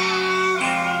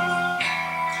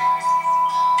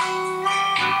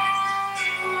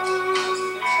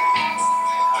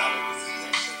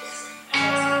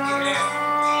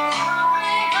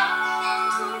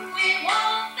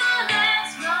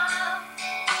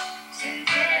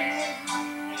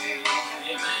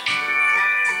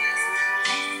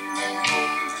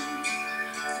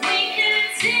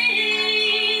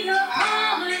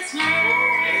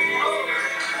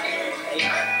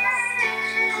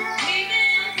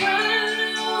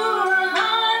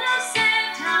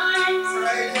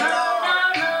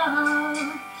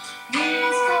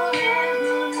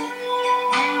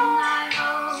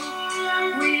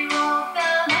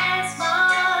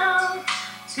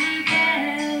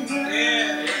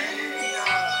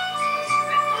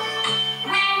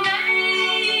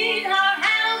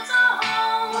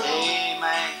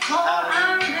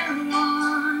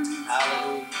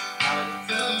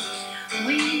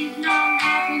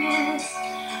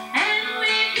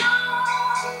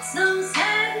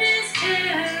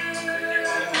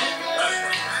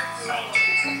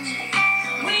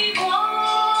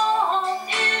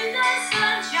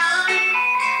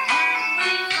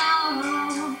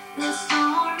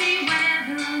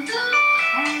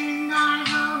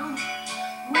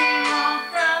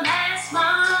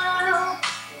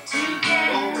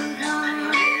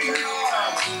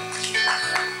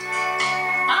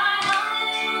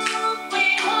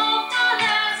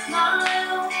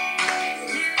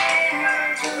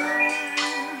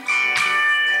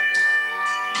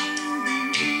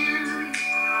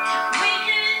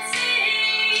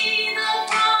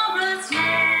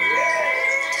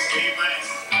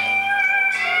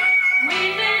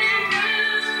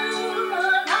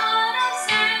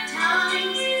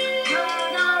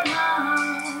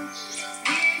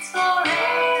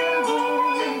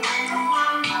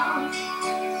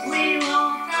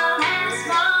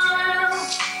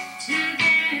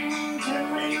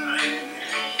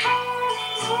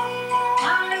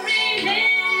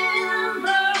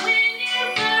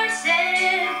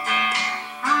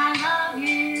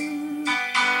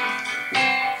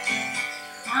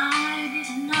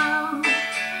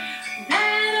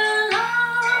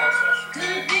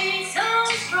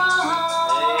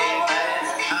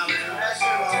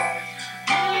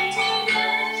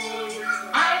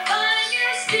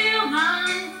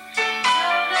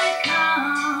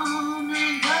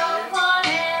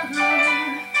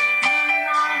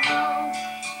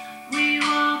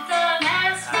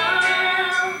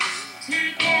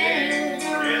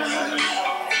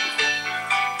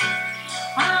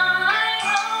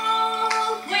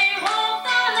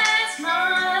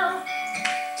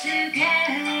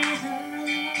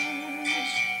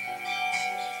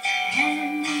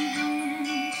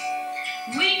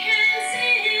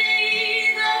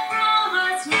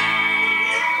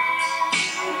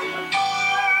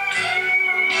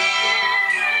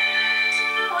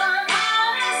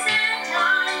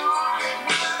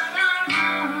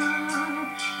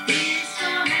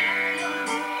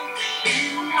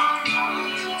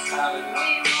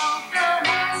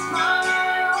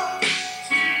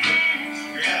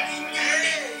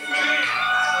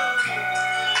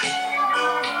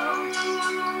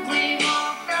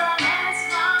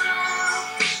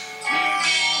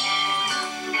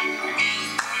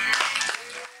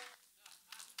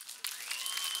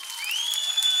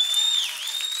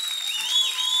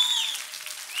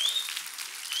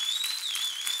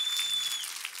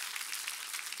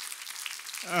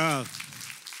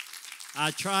 I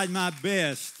tried my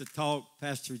best to talk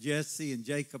Pastor Jesse and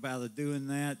Jacob out of doing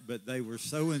that, but they were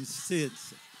so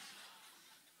insistent.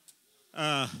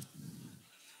 But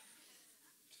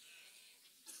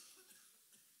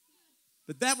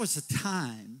that was a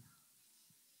time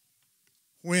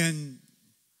when,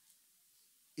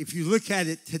 if you look at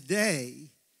it today,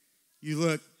 you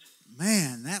look,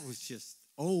 man, that was just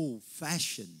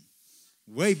old-fashioned,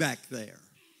 way back there.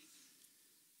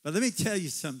 But let me tell you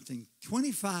something.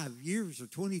 25 years or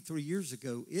 23 years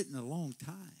ago isn't a long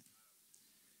time.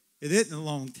 It isn't a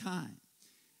long time.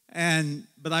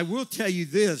 But I will tell you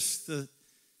this, the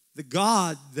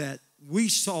God that we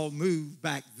saw move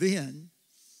back then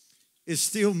is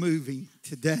still moving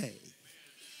today.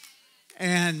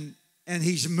 And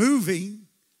he's moving,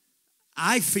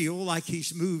 I feel like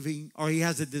he's moving, or he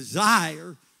has a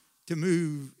desire to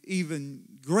move even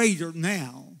greater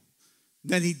now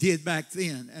than he did back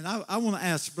then. And I want to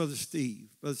ask Brother Steve.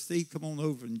 Brother Steve, come on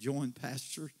over and join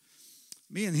Pastor.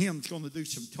 Me and him's going to do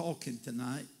some talking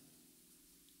tonight.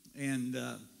 And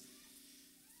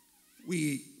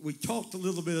we talked a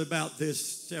little bit about this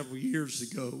several years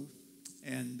ago.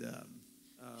 And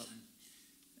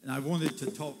I wanted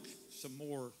to talk some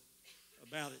more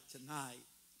about it tonight.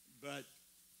 But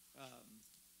I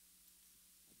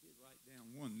did write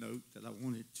down one note that I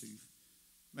wanted to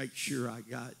make sure I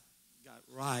got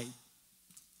right.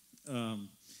 If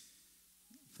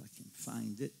I can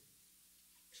find it.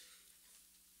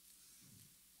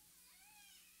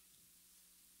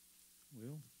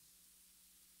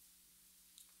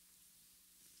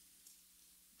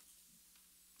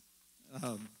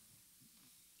 Well,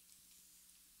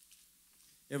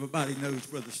 everybody knows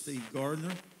Brother Steve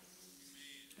Gardner,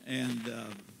 and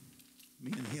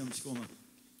me and him's going to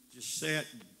just sit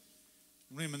and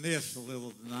reminisce a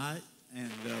little tonight.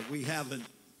 And we hadn't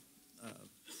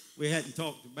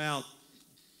talked about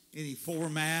any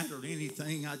format or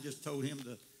anything. I just told him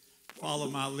to follow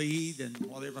my lead, and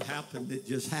whatever happened, it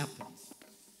just happens.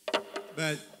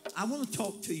 But I want to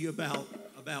talk to you about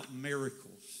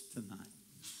miracles tonight.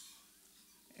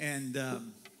 And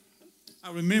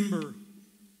I remember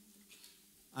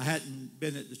I hadn't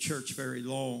been at the church very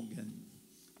long, and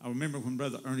I remember when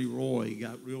Brother Ernie Roy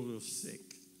got real sick.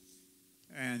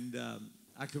 And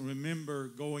I can remember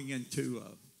going into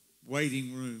a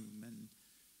waiting room, and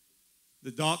the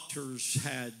doctors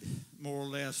had more or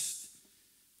less,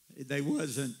 they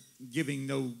wasn't giving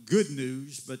no good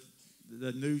news, but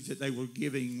the news that they were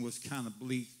giving was kind of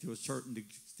bleak to a certain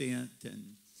extent.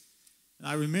 And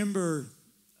I remember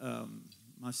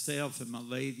myself and my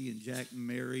lady and Jack and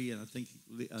Mary, and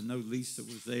I know Lisa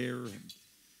was there, and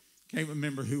can't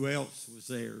remember who else was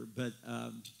there, but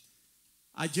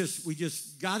we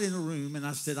just got in a room, and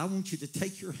I said, I want you to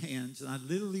take your hands, and I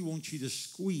literally want you to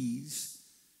squeeze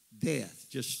death.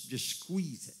 Just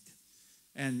squeeze it,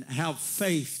 and have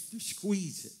faith to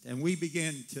squeeze it. And we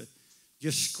began to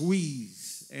just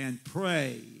squeeze and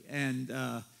pray. And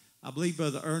I believe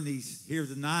Brother Ernie's here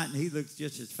tonight, and he looks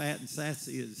just as fat and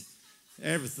sassy as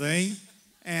everything.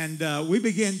 And we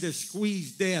began to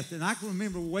squeeze death. And I can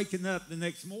remember waking up the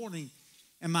next morning,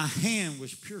 and my hand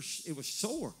was pure. It was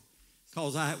sore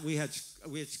because we had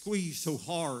squeezed so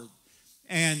hard.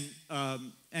 And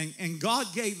God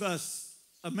gave us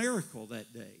a miracle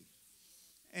that day.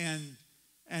 And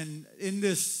in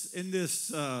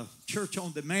this church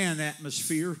on demand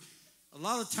atmosphere, a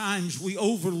lot of times we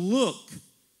overlook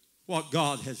what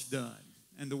God has done,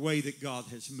 and the way that God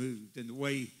has moved, and the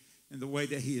way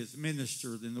that He has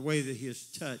ministered, and the way that He has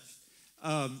touched.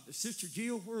 Sister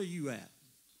Jill, where are you at?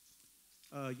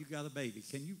 You got a baby.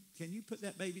 Can you put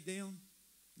that baby down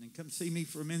and come see me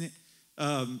for a minute?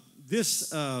 I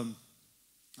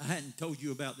hadn't told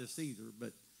you about this either,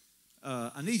 but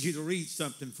I need you to read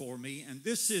something for me. And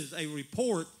this is a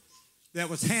report that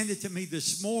was handed to me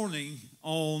this morning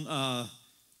on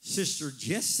Sister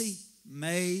Jessie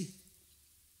May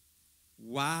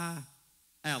Y.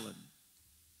 Allen.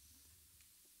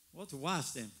 What's the Y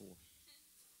stand for?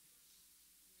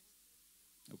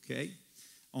 Okay.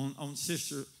 On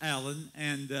Sister Allen.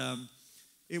 And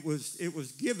it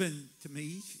was given to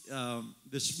me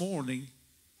this morning.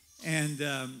 And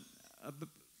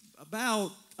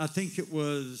about, I think it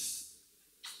was,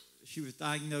 she was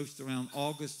diagnosed around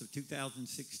August of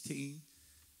 2016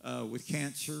 with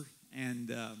cancer.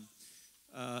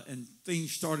 And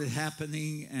things started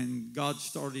happening, and God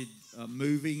started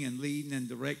moving and leading and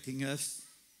directing us.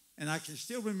 And I can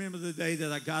still remember the day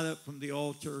that I got up from the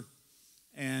altar,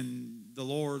 and the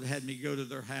Lord had me go to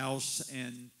their house,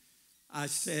 and I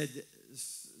said,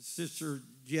 Sister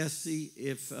Jessie,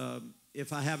 if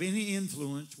I have any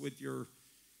influence with your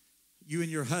you and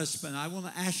your husband, I want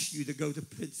to ask you to go to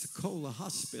Pensacola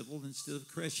Hospital instead of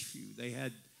Crestview. They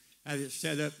had it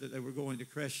set up that they were going to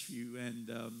Crestview. And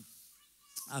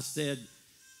I said,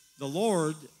 the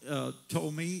Lord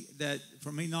told me that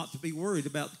for me not to be worried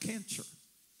about the cancer,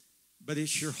 but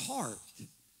it's your heart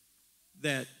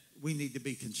that we need to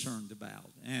be concerned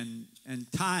about. And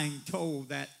time told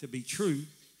that to be true.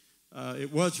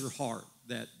 It was your heart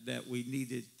that we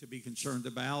needed to be concerned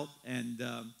about. And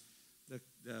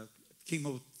the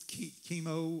chemo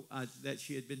that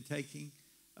she had been taking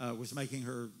was making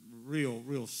her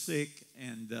real sick.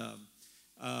 And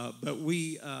but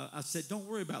I said, don't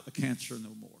worry about the cancer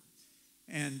no more.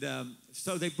 And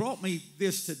so they brought me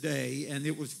this today, and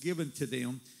it was given to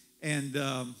them. And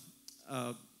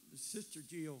Sister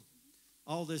Jill,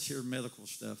 all this here medical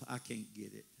stuff, I can't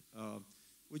get it.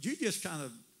 Would you just kind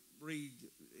of read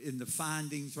in the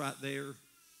findings right there,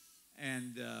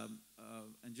 and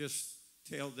just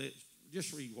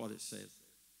just read what it says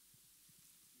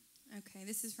there. Okay,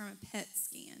 this is from a PET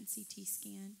scan, CT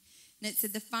scan. And it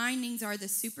said the findings are the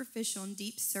superficial and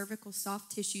deep cervical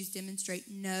soft tissues demonstrate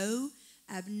no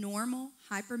abnormal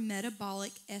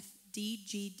hypermetabolic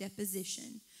FDG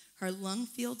deposition. Her lung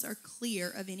fields are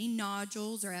clear of any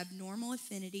nodules or abnormal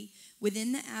affinity.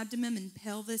 Within the abdomen and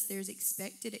pelvis, there's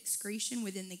expected excretion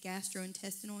within the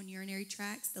gastrointestinal and urinary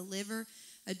tracts. The liver,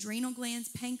 adrenal glands,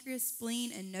 pancreas,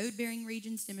 spleen, and node-bearing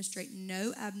regions demonstrate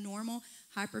no abnormal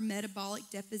hypermetabolic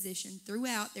deposition.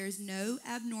 Throughout, there is no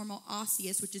abnormal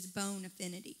osseous, which is bone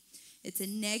affinity. It's a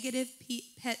negative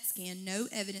PET scan, no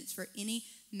evidence for any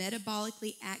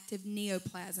metabolically active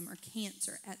neoplasm or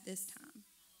cancer at this time.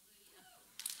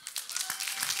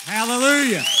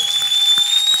 Hallelujah.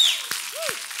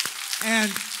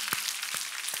 And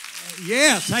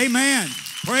yes, amen.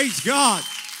 Praise God.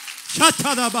 And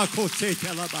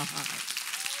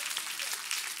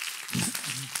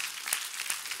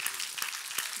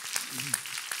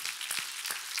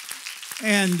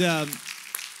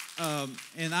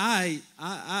I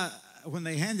when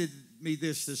they handed me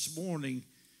this morning,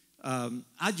 when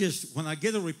I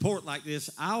get a report like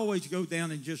this, I always go down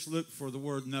and just look for the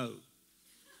word no.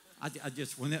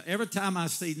 Every time I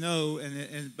see no,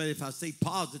 but if I see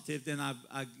positive, then I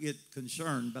get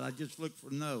concerned. But I just look for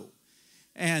no,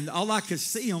 and all I could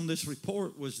see on this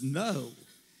report was no.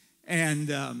 And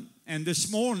this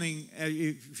morning,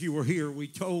 if you were here, we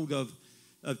told of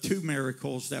two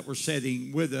miracles that were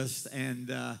sitting with us, and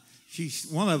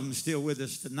one of them is still with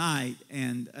us tonight.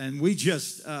 And we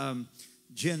just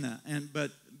Jenna, but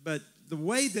the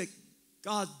way that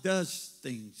God does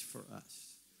things for us,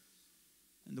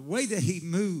 and the way that he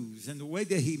moves, and the way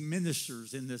that he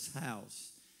ministers in this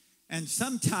house. And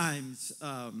sometimes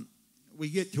we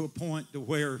get to a point to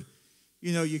where,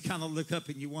 you kind of look up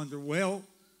and you wonder, well,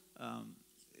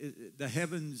 the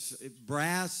heavens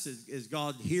brass, is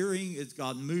God hearing? Is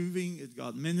God moving? Is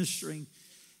God ministering?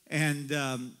 And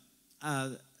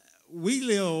we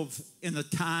live in a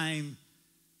time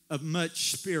of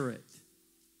much spirit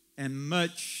and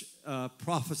much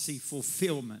prophecy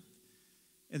fulfillment.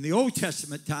 In the Old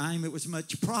Testament time, it was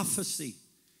much prophecy.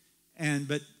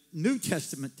 But New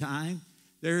Testament time,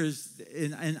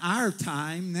 in our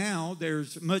time now,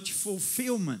 there's much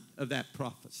fulfillment of that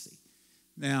prophecy.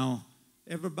 Now,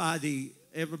 everybody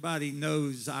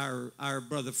knows our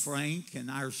brother Frank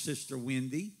and our sister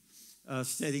Wendy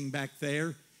sitting back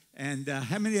there. And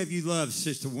how many of you love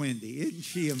Sister Wendy? Isn't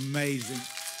she amazing?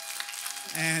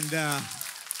 And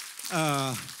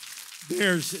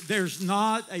there's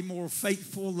not a more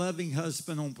faithful, loving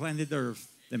husband on planet Earth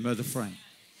than Brother Frank.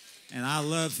 And I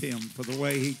love him for the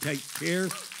way he takes care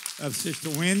of Sister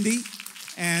Wendy.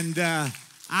 And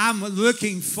I'm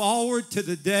looking forward to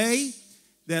the day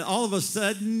that all of a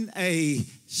sudden a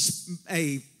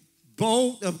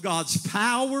bolt of God's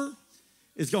power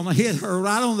is going to hit her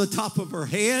right on the top of her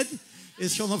head.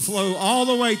 It's going to flow all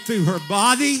the way through her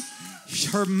body.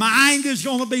 Her mind is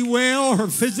going to be well. Her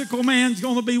physical man's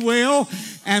going to be well.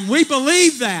 And we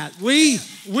believe that. We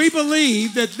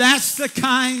believe that that's the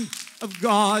kind of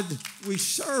God we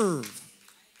serve.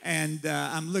 And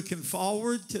I'm looking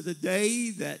forward to the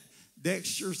day that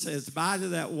Dexter says bye to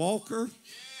that walker.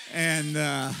 And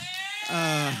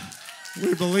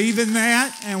we believe in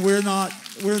that. And we're not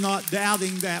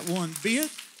doubting that one bit.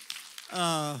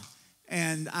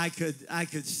 And I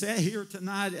could sit here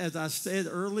tonight, as I said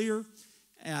earlier.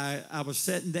 I was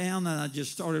sitting down and I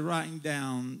just started writing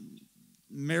down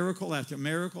miracle after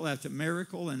miracle after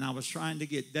miracle, and I was trying to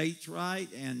get dates right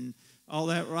and all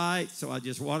that right, so I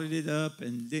just watered it up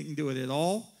and didn't do it at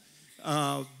all.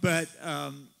 But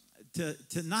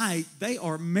tonight, they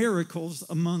are miracles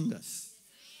among us.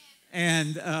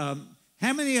 And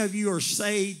How many of you are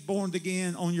saved, born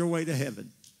again, on your way to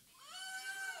heaven?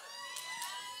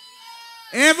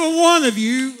 Every one of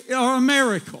you are a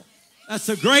miracle. That's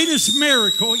the greatest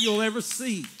miracle you'll ever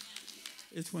see.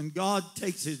 It's when God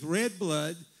takes his red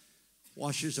blood,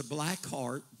 washes a black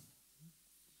heart,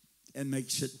 and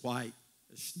makes it white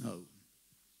as snow.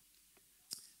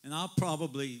 And I'll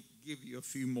probably give you a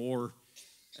few more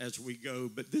as we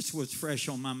go, but this was fresh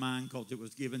on my mind because it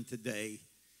was given today.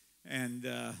 And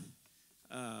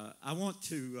I want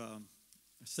to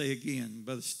say again,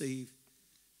 Brother Steve,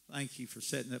 thank you for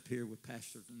sitting up here with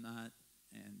Pastor tonight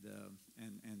and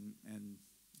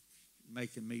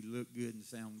making me look good and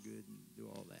sound good and do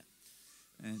all that.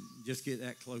 And just get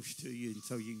that close to you, and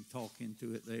so you can talk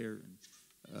into it there.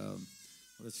 And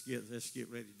let's get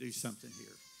ready to do something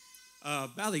here.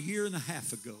 About a year and a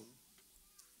half ago,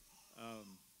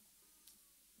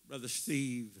 Brother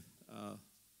Steve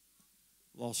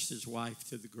lost his wife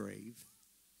to the grave,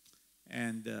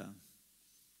 and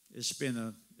it's been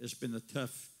a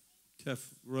tough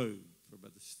road for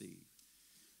Brother Steve.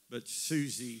 But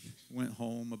Susie went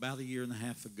home about a year and a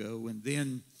half ago, and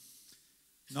then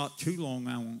not too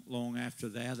long after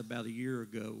that, about a year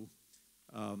ago,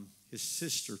 his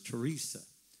sister Teresa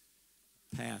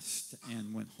passed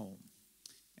and went home.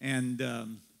 And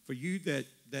for you that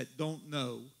don't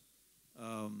know,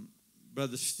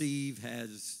 Brother Steve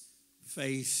has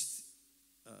faced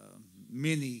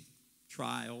many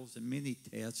trials and many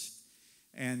tests.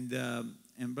 And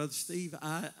Brother Steve,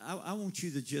 I want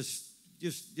you to just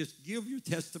give your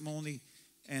testimony,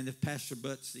 and if Pastor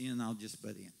butts in, I'll just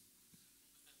butt in.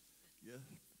 Yeah,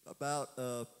 about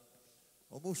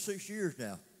almost 6 years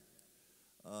now.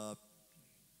 I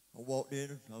walked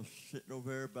in, I was sitting over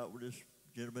there about where this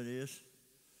gentleman is,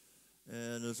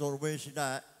 and it was on a Wednesday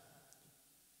night,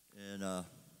 and I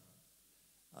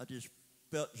just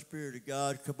felt the Spirit of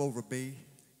God come over me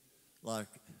like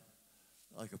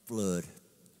a flood,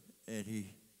 and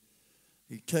he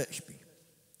touched me.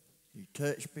 He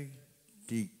touched me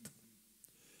deep,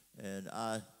 and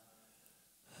I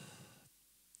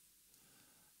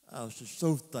was just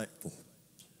so thankful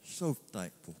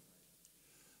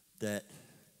that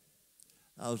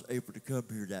I was able to come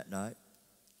here that night,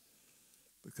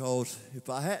 because if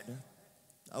I hadn't,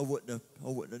 I wouldn't have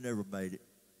never made it.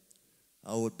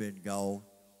 I would have been gone,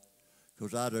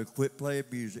 because I'd have quit playing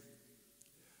music.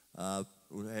 I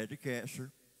had the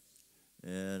cancer,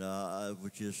 and I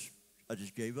just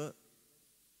gave up,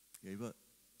 and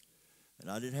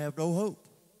I didn't have no hope.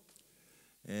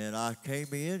 And I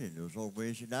came in, and it was on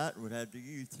Wednesday night, and we had the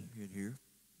youth in here.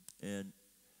 And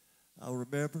I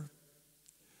remember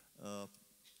that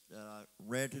I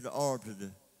ran to the arms of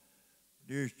the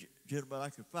nearest gentleman I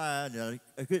could find, and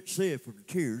I couldn't see it from the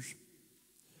tears.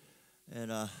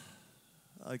 And I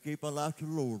gave my life to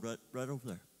the Lord right over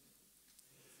there.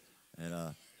 And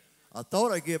I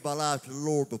thought I gave my life to the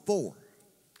Lord before,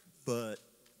 but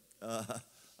I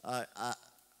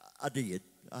did.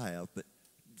 I have, but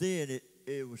then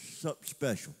it was something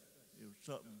special. It was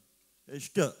something, it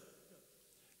stuck.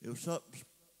 It was something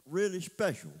really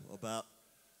special about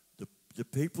the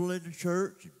people in the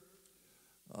church,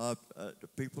 the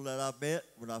people that I met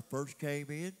when I first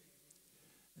came in.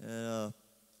 And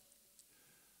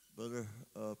Brother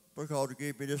Burkhalter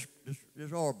gave me this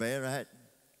armband. I hadn't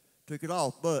took it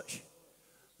off much,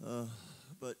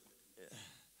 but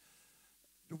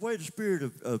the way the Spirit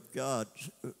of God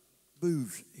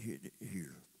moves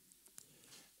here.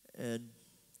 And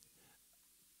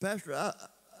Pastor,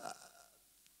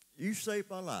 you saved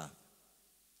my life.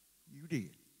 You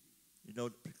did. You know,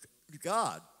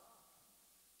 God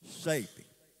saved me.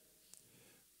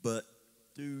 But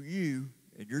through you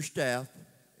and your staff,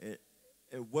 it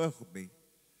welcomed me,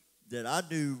 that I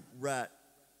knew right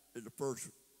in the first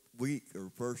week or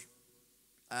first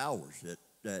hours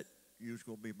that you was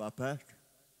going to be my pastor.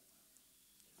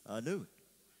 I knew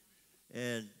it.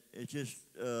 And it just,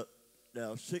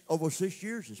 now almost 6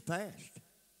 years has passed.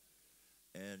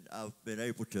 And I've been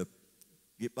able to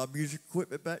get my music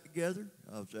equipment back together.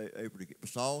 I was able to get my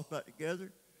songs back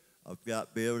together. I've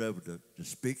been able to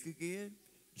speak again,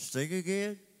 sing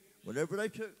again. Whenever they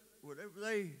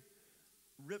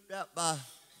ripped out my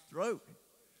throat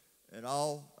and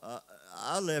all,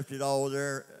 I left it all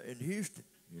there in Houston.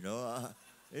 You know,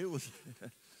 it was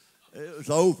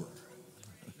over.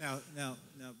 Now,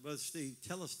 Brother Steve,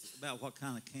 tell us about what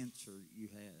kind of cancer you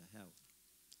had. How?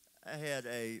 I had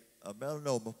a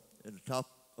melanoma in the top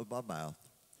of my mouth,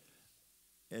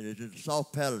 and it's in the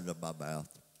soft palate of my mouth.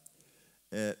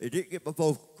 It didn't get my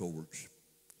vocal cords,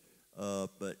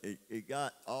 but it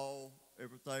got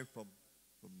everything from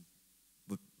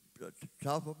the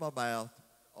top of my mouth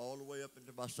all the way up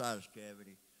into my sinus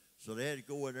cavity. So they had to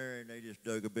go in there and they just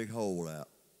dug a big hole out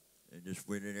and just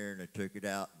went in there and they took it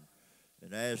out.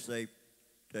 And as they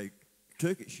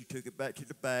took it, she took it back to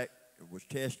the back and was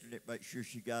testing it, make sure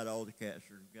she got all the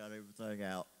cancer and got everything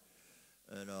out.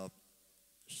 And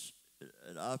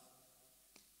I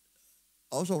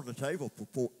was on the table for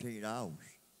 14 hours.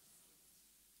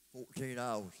 14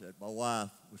 hours that my wife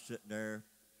was sitting there,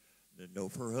 didn't know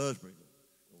if her husband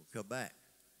would come back.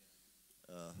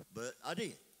 But I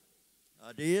did.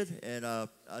 And I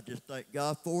just thank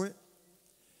God for it.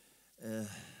 And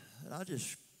I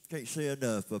just can't say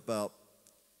enough about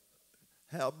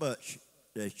how much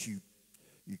that you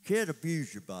can't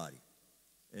abuse your body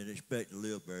and expect to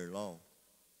live very long.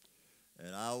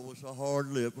 And I was a hard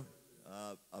liver.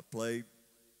 I played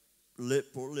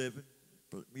for a living,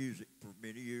 played music for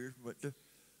many years. Went to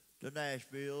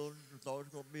Nashville and thought I was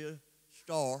going to be a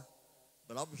star.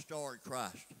 But I'm a star in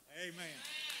Christ. Amen.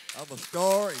 I'm a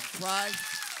star in Christ,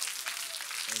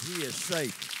 and He is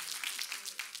safe.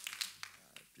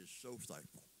 I'm just so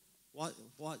thankful.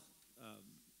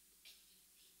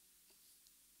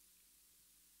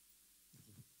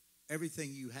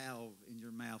 Everything you have in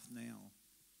your mouth now,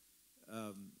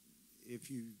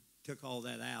 if you took all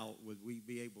that out, would we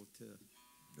be able to?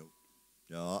 Nope.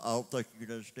 No, I don't think you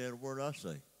can understand a word I say.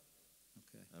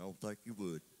 Okay. I don't think you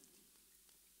would.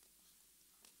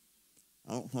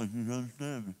 I don't think you can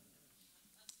understand me.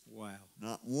 Wow.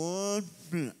 Not one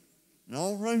bit.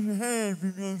 Don't raise your hand if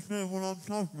you can understand what I'm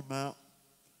talking about.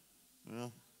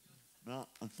 Well, not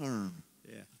a third.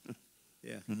 Yeah.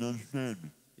 Yeah. Can understand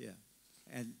me. Yeah.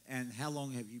 And how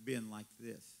long have you been like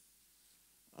this?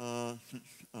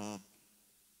 Since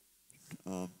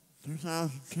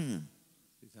 2010.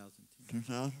 2010.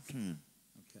 2010.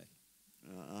 Okay.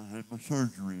 I had my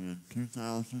surgery in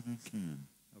 2010.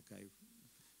 Okay.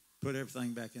 Put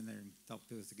everything back in there and talk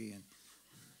to us again.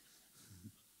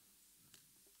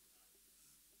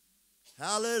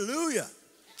 Hallelujah.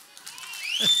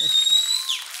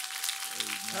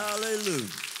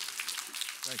 Hallelujah.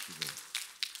 Thank you, Lord.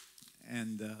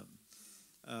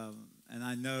 And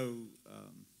I know,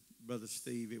 Brother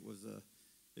Steve, it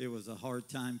was a hard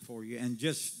time for you. And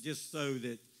just so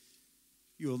that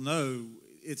you'll know,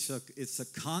 it's a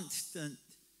constant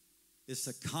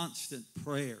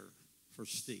prayer for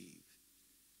Steve.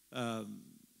 I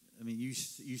mean,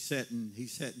 he's sitting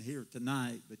here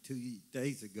tonight, but 2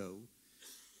 days ago,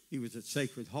 he was at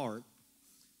Sacred Heart,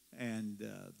 and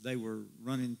they were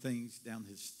running things down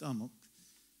his stomach,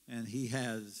 and he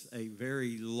has a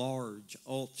very large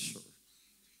ulcer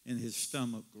in his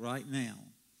stomach right now,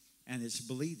 and it's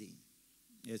bleeding.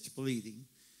 It's bleeding.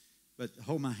 But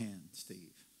hold my hand,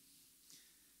 Steve.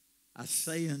 I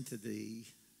say unto thee,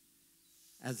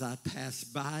 as I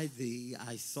passed by thee,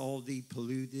 I saw thee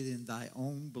polluted in thy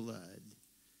own blood.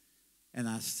 And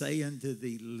I say unto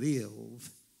thee, live.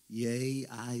 Yea,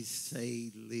 I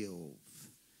say, live.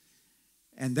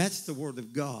 And that's the word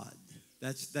of God.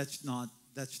 That's not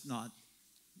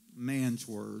man's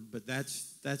word, but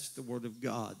that's the word of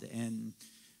God. And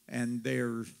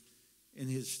there in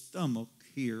his stomach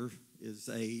here is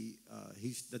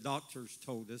the doctors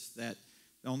told us that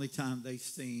the only time they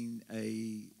seen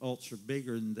a ulcer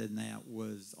bigger than that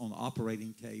was on the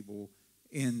operating table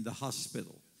in the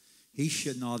hospital. He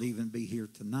should not even be here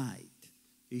tonight.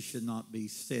 He should not be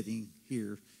sitting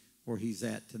here where he's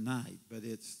at tonight. But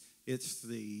it's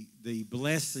the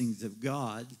blessings of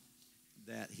God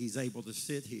that he's able to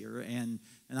sit here. And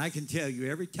I can tell you,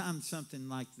 every time something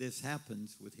like this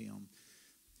happens with him,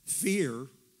 fear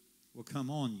will come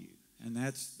on you. And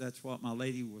that's what my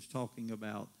lady was talking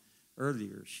about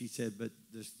earlier. She said, but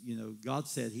God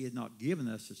said He had not given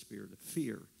us a spirit of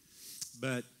fear.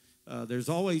 But there's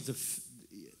always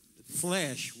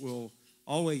flesh will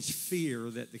always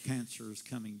fear that the cancer is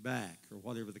coming back, or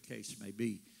whatever the case may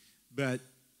be. But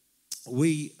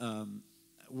we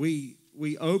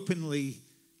openly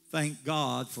thank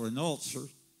God for an ulcer,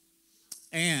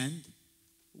 and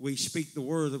we speak the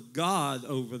word of God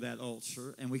over that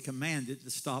ulcer, and we command it to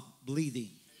stop bleeding.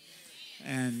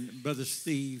 And Brother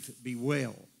Steve, be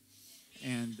well.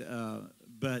 And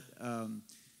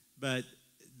Brother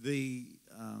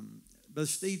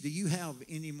Steve, do you have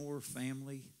any more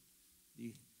family?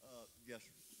 Yes, sir.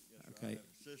 Okay. I have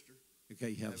a sister. Okay,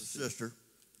 you have a sister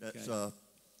that's that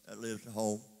lives at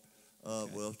home.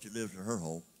 Well, she lives in her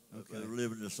home. Okay. We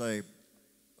live in the same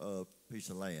piece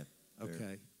of land.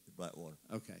 Okay. In Blackwater.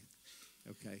 Okay.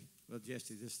 Well,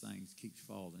 Jesse, this thing keeps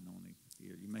falling on him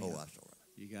here. You may. Oh, that's all right.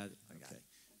 You got it? I got it.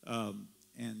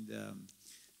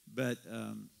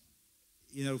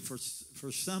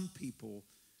 For some people,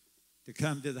 to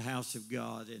come to the house of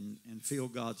God and feel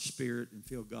God's Spirit and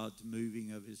feel God's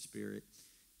moving of His Spirit,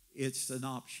 it's an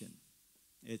option.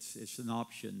 It's an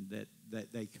option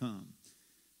that they come.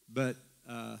 But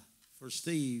for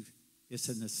Steve, it's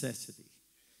a necessity.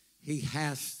 He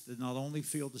has to not only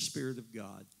feel the Spirit of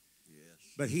God,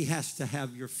 but he has to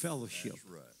have your fellowship. That's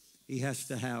right. He has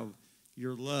to have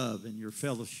your love and your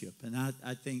fellowship. And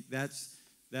I think that's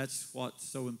what's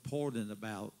so important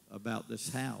about this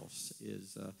house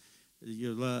is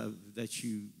your love that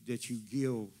you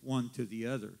give one to the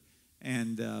other.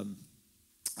 And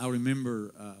I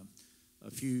remember a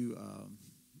few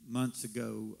months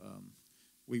ago,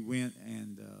 we went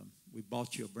and we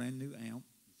bought you a brand new amp.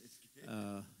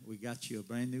 We got you a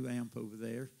brand new amp over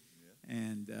there,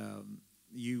 and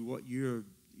you're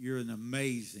an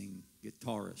amazing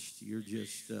guitarist. You're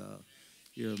just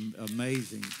you're an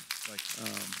amazing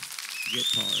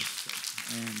guitarist,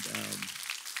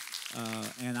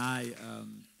 and I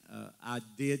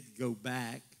did go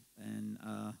back and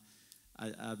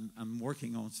I'm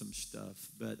working on some stuff,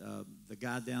 but the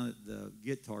guy down at the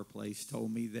guitar place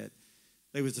told me that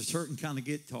there was a certain kind of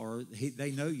guitar.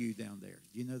 They know you down there.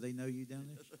 You know they know you down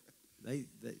there.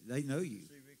 They know you.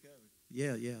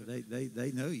 Yeah.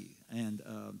 They know you, and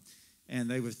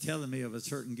they was telling me of a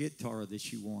certain guitar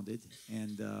that you wanted,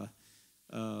 and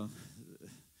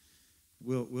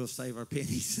we'll save our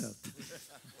pennies up.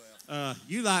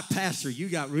 You like Pastor, you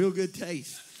got real good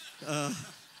taste, but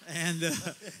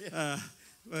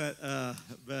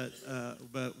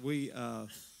we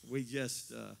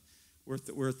just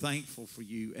we're thankful for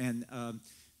you, and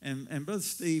Brother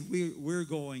Steve, we're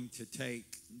going to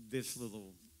take this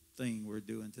little thing we're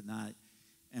doing tonight,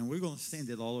 and we're going to send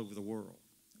it all over the world.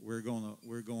 We're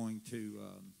going to.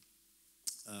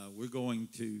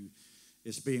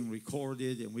 It's being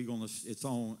recorded, and it's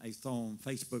on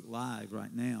Facebook Live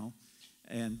right now,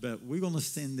 but we're going to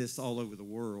send this all over the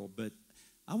world. But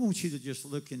I want you to just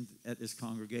look at this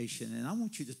congregation, and I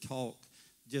want you to talk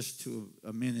just to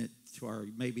a minute to our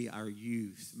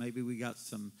youth. Maybe we got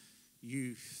some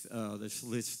youth that's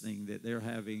listening that they're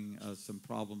having some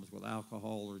problems with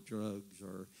alcohol or drugs,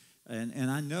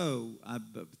 and I know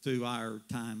through our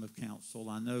time of counsel,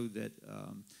 I know that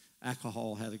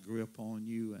alcohol had a grip on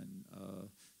you, and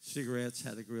cigarettes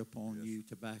had a grip on you,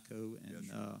 tobacco,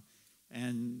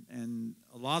 and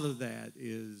a lot of that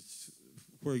is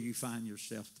where you find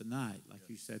yourself tonight. Like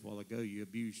you said a while ago, you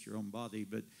abused your own body,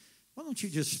 but why don't you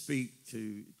just speak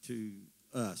to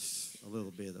us a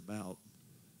little bit about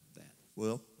that?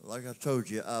 Well, like I told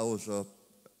you, I was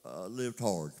lived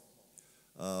hard,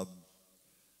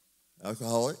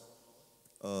 alcoholic,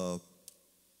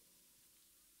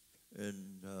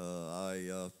 and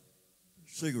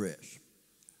cigarettes.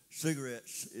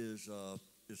 Cigarettes is a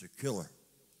killer.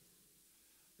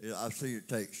 I've seen it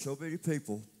take so many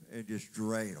people and just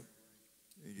drain them.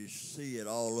 You just see it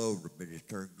all over them. They just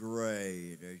turn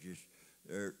gray, and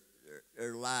their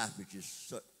life is just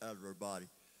sucked out of their body.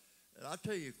 And I'll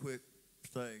tell you a quick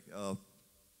thing.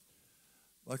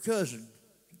 My cousin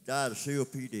died of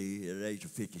COPD at the age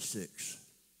of 56.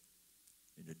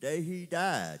 And the day he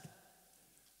died,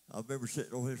 I remember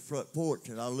sitting on his front porch,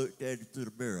 and I looked at him through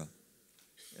the mirror,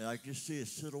 and I could just see a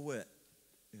silhouette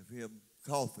of him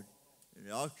coughing, and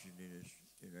the oxygen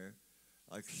in there.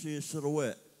 I could see a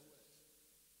silhouette.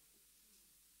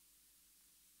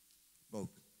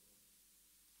 Smoked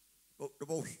the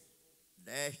most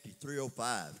nasty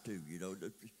 305 too, you know.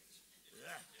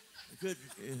 Couldn't,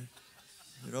 you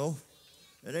know,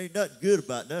 it ain't nothing good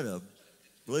about none of them,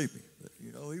 believe me. But,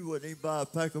 you know, he wouldn't even buy a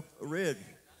pack of red.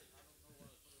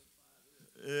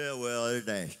 Yeah, well, they're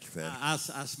nasty, fella. I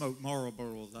smoke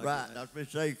Marlboros. Right, I was going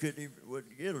to say you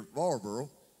wouldn't get a Marlboro.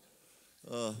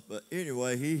 But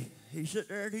anyway, he sat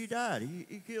there and he died.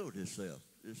 He killed himself.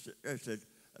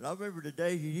 And I remember the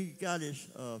day he got his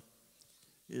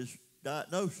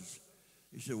diagnosis.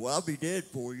 He said, "Well, I'll be dead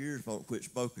 4 years if I don't quit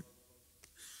smoking."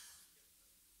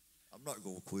 I'm not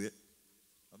going to quit.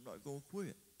 I'm not going to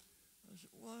quit. I said,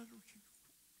 "Why don't you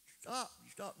stop? You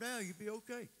stop now, you'll be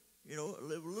okay. You know,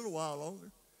 live a little while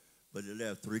longer." But he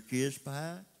left 3 kids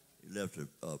behind. He left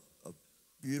a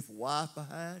beautiful wife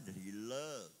behind that he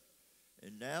loved.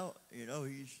 And now, you know,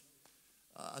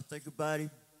 I think about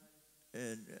him,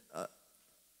 and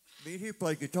me and he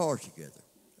played guitars together.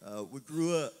 We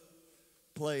grew up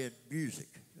playing music.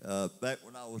 Back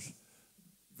when I was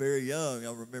very young,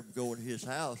 I remember going to his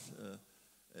house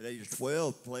at age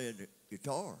 12 playing the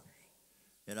guitar.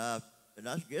 And I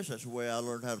guess that's the way I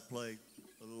learned how to play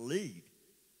a little lead,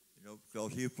 you know,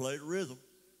 because he would play the rhythm,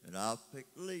 and I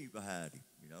picked the lead behind him,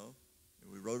 you know.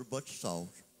 And we wrote a bunch of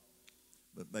songs,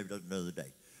 but maybe that's another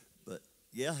day. But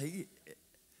yeah,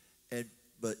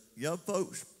 but young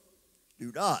folks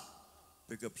do not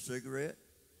pick up a cigarette.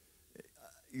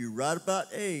 You're right about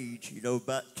age,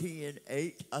 about 10,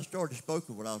 8. I started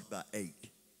smoking when I was about 8.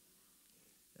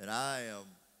 And I am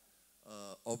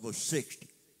almost 60.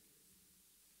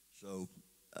 So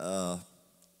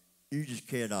you just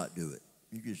cannot do it.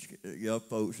 Young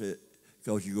folks,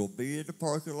 because you're going to be in the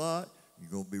parking lot,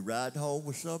 you're going to be riding home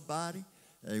with somebody,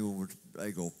 they're going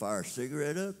to fire a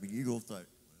cigarette up, and you're going to think,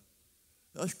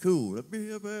 well, that's cool. Let me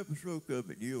have a smoke of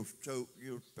it. And you'll choke,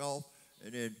 you'll cough,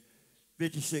 and then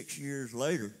 56 years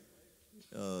later,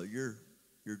 you're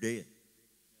dead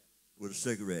with a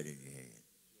cigarette in your hand.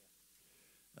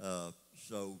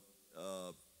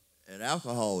 And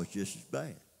alcohol is just as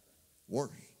bad,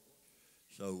 worse.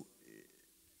 So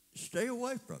stay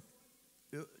away from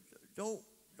it. Don't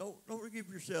give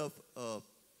yourself a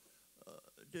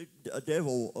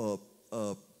devil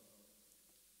a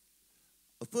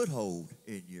foothold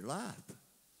in your life,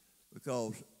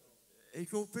 because he's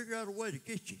going to figure out a way to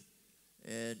get you.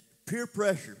 And peer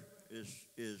pressure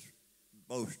is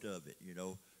most of it,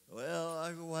 Well,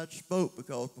 I'm going to have to smoke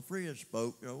because my friend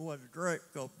spoke. I'm going to drink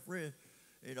because my friend,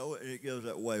 and it goes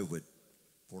that way with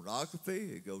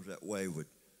pornography. It goes that way with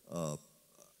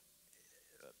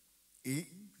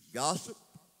eating, gossip,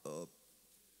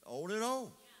 on and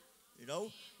on.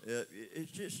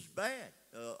 It's just as bad,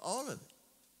 all of it.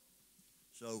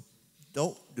 So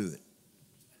don't do it.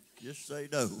 Just say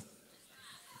no.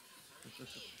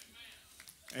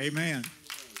 Amen.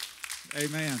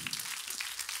 Amen.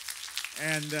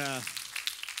 And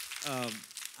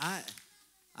I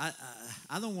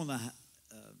don't want to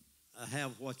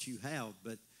have what you have,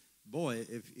 but boy,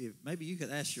 if maybe you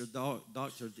could ask your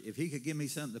doctor if he could give me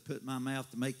something to put in my mouth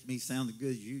to make me sound as good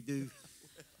as you do,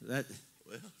 that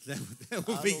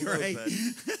would be great.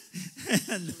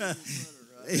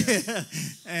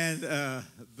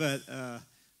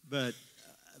 But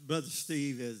Brother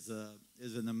Steve is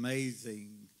an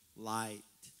amazing light,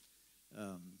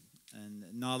 and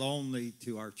not only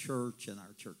to our church and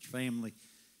our church family,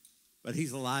 but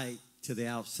he's a light to the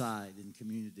outside in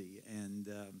community. And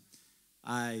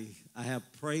I have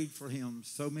prayed for him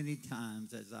so many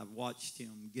times as I've watched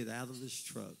him get out of his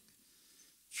truck,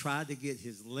 try to get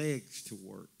his legs to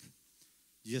work,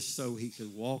 just so he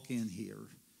could walk in here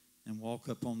and walk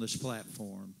up on this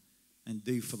platform and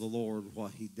do for the Lord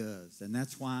what he does. And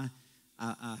that's why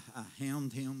I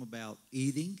hound him about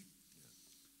eating.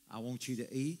 I want you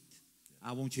to eat.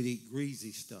 I want you to eat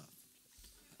greasy stuff.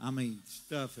 I mean,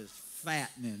 stuff is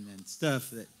fattening and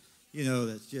stuff that,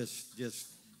 that's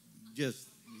just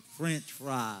French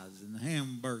fries and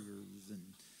hamburgers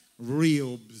and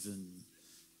ribs and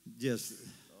just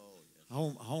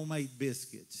homemade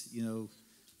biscuits,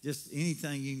 just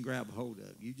anything you can grab a hold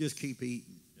of. You just keep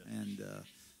eating,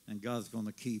 and God's going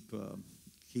to keep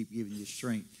giving you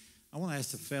strength. I want to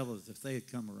ask the fellas if they had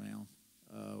come around.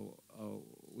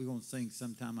 We're going to sing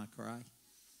Sometime I Cry,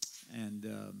 and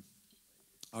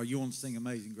or you want to sing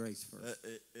Amazing Grace first?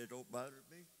 It don't matter to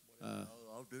me.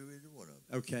 I'll do either one of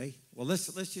them. Okay. Well,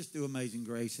 let's just do Amazing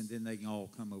Grace, and then they can all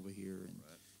come over here and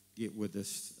get with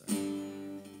us.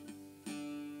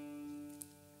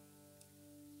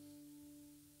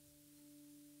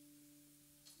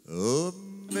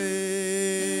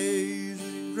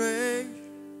 Amazing grace,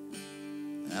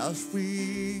 how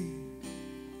sweet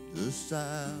the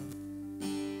sound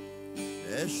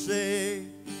that saved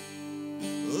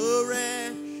a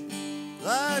wretch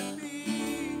like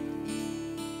me.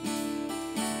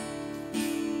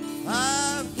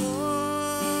 I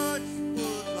once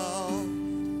was lost,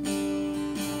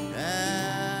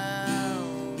 now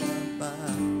I'm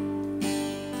found,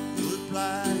 was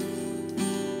blind,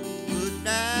 but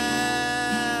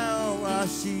now I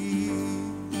see.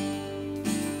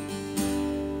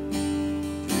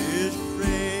 His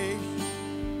grace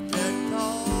that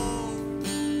calmed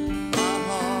my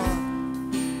heart.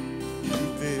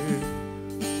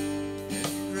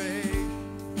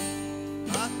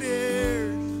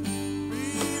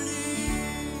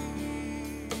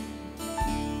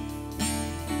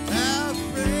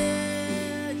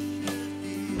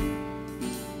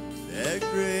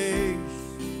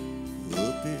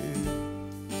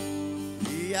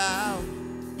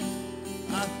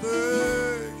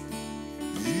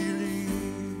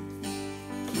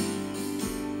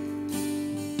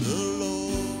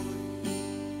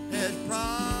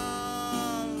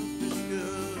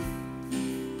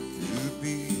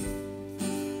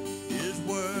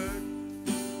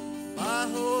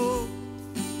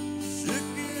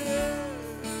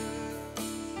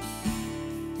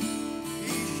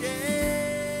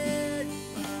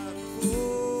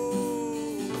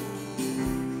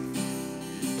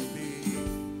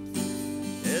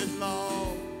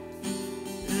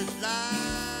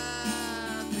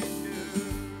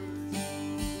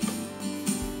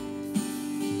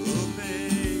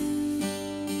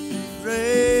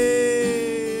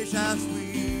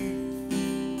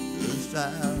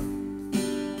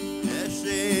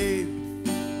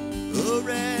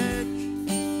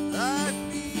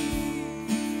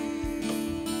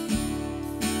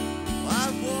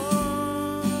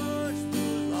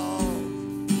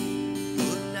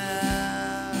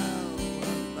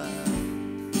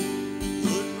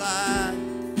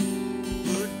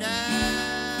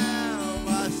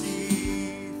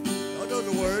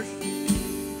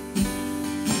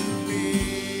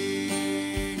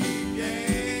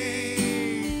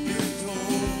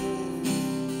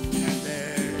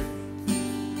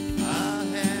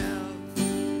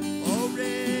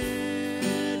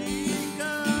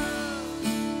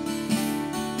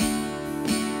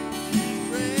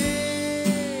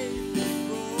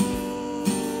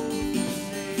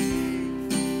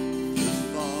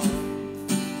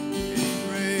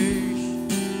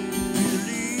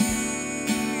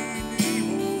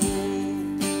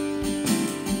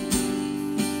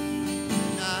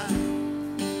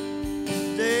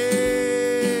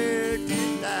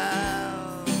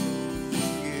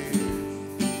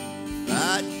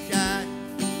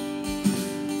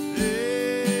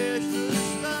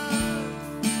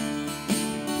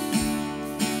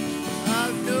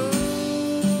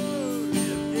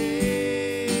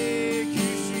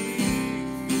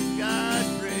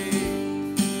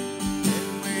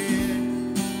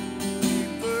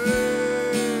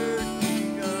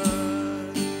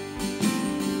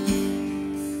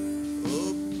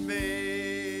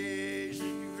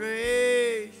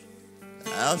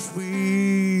 how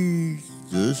sweet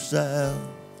the sound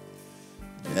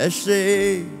that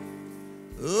saved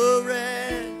a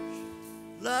wretch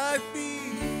like me.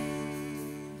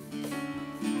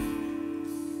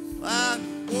 I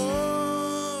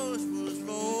once was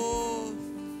lost,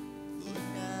 but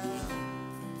now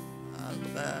I'm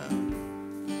found.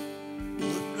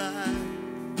 Was blind,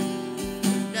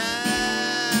 but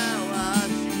now I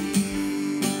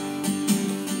see.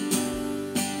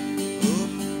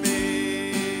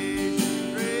 Amazing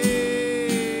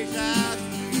grace, how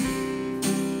sweet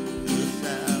the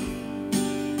sound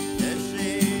that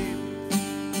saved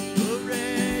a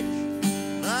wretch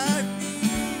like me.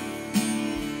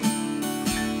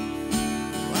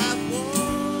 I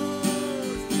once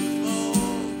was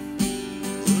lost,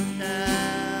 but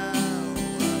now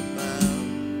I'm found.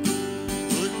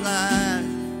 Was blind,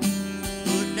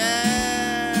 but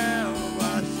now I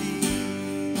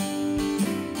see.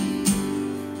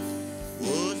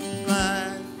 Was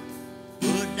blind,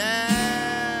 but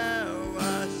now I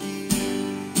see.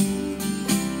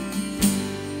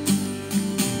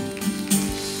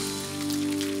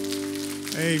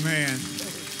 Amen.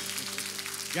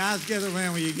 Guys, get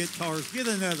around with your guitars. Get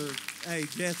another. Hey,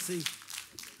 Jesse,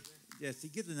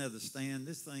 get another stand.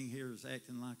 This thing here is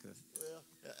acting like a. Well,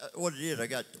 what it is, I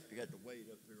got the weight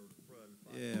up here on the front.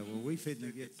 Yeah, well, we fitting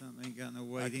to get something. Ain't got no I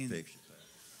weight can in it. fix it.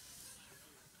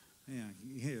 Yeah,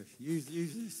 here, use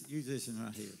this one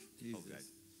right here. Use Okay.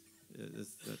 this.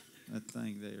 Yeah, that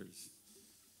thing there's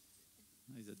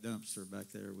a dumpster back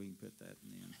there. We can put that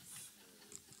in.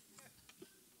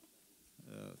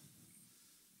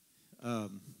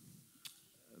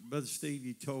 Brother Steve,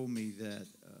 you told me that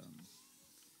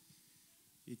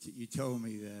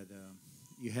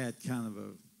you had kind of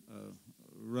a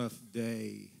rough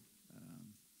day.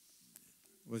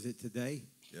 Was it today?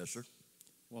 Yes, sir.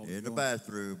 What was In the going-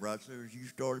 bathroom, right as soon as you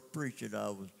started preaching, I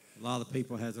was. A lot of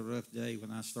people has a rough day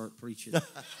when I start preaching. Oh,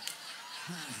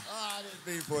 I didn't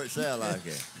mean for it to sound like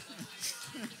that.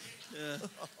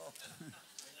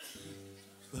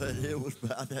 But it was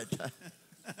about that time.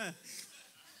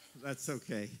 That's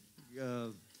okay.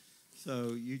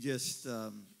 So you just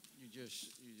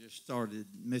started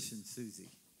missing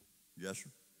Susie. Yes, sir.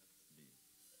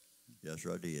 Yes,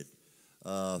 sir, I did.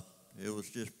 It was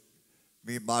just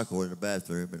me and Michael in the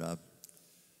bathroom, and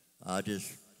I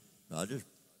just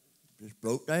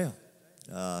broke down.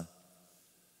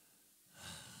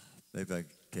 Maybe I can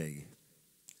tell you.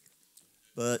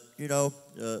 But, you know,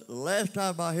 the last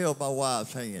time I held my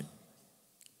wife's hand,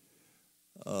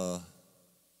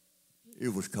 it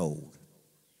was cold.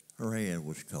 Her hand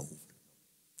was cold.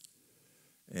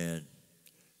 And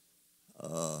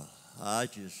I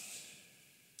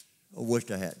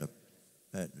wished I hadn't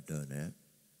have done that,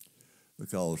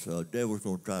 because the devil's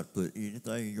going to try to put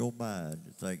anything in your mind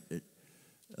to think that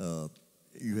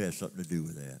you had something to do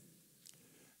with that.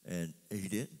 And he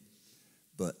didn't.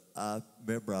 But I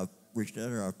remember I reached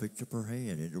down there, I picked up her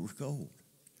hand, and it was cold.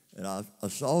 And I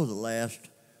saw her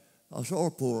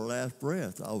pull her last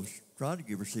breath. I was trying to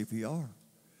give her CPR,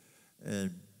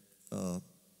 and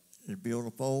be on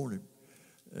the phone,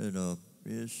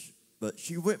 but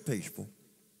she went peaceful.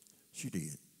 She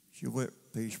did. She went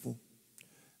peaceful,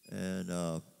 and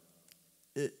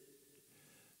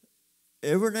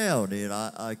every now and then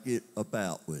I get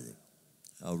about with it.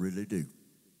 I really do.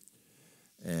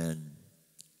 And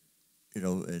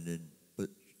but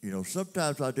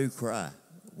sometimes I do cry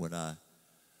when I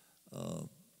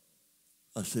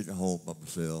sit at home by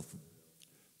myself and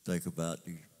think about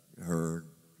her and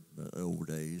the old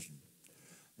days,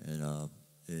 and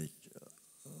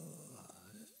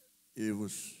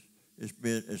it's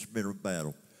been a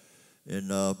battle. And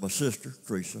my sister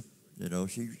Teresa,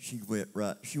 she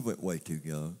went way too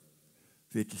young,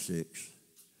 56,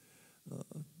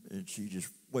 and she just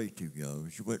way too young.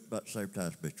 She went about the same time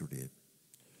as Mitchell did.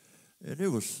 And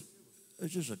it's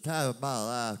just a time of my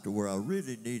life to where I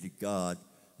really needed God,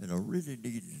 and I really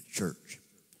needed the church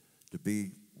to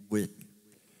be with me.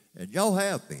 And y'all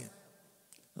have been.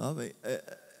 I mean,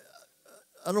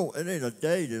 it ain't a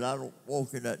day that I don't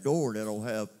walk in that door and I don't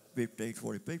have 15,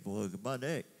 20 people hugging my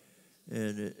neck.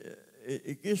 And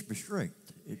it gives me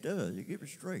strength. It does. It gives me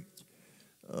strength.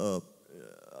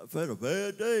 I've had a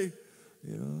bad day,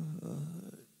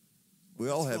 we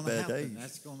all have bad days.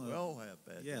 We all have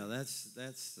bad days. Yeah, that's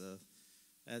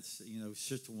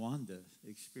Sister Wanda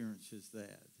experiences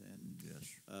that, and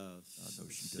yes, I know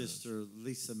she Sister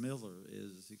Lisa Miller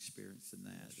is experiencing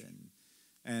that, yes.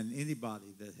 and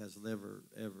anybody that has ever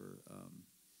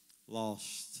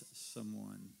lost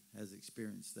someone has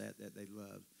experienced that they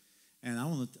love. And I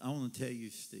want to tell you,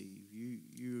 Steve,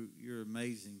 you're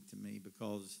amazing to me,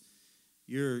 because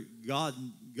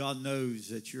God knows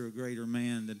that you're a greater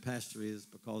man than Pastor is,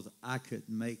 because I couldn't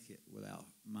make it without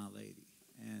my lady.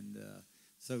 And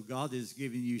so God is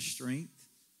giving you strength,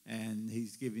 and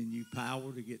he's giving you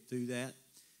power to get through that.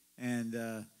 And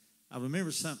I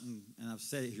remember something, and I've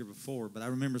said it here before, but I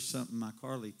remember something my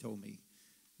Carly told me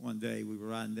one day. We were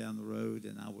riding down the road,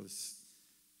 and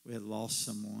we had lost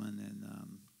someone, and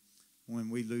when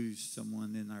we lose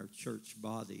someone in our church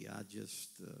body, I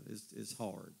just it's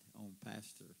hard on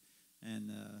pastor.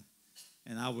 And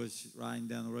I was riding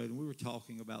down the road, and we were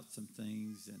talking about some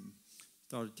things, and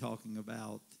started talking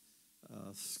about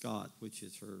Scott, which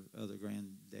is her other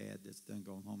granddad that's done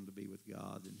gone home to be with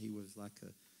God, and he was like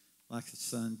a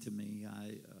son to me.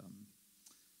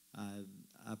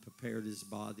 I prepared his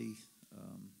body.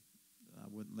 I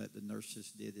wouldn't let the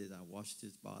nurses did it. I washed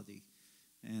his body.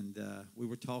 And we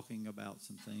were talking about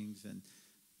some things, and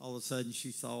all of a sudden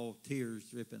she saw tears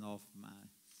dripping off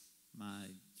my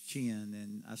chin.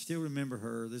 And I still remember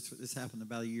her. This happened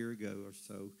about a year ago or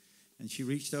so. And she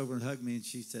reached over and hugged me, and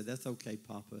she said, "That's okay,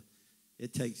 Papa.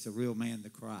 It takes a real man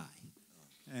to cry."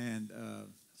 And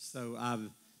so I've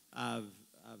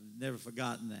never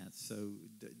forgotten that. So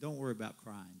don't worry about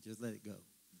crying. Just let it go,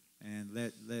 and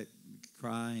let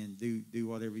cry and do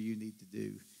whatever you need to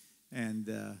do. And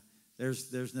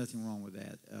there's nothing wrong with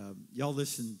that. Y'all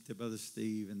listen to Brother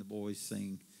Steve and the boys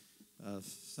sing.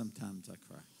 Sometimes I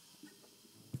cry.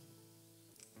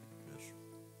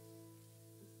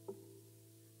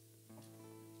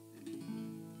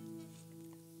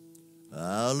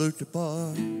 I looked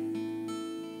upon,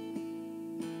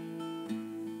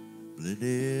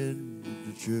 blended with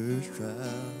the church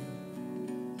crowd.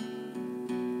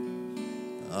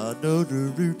 I know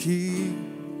the routine,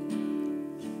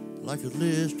 like a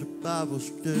list of Bible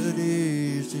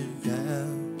studies in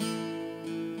town.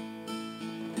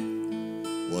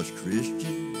 Watch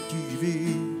Christian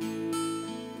TV,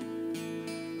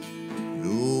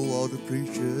 know all the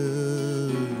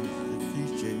preachers and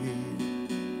cliches.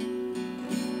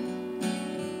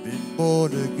 Been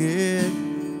born again,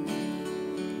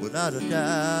 without a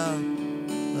doubt,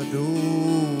 I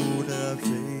know that I'm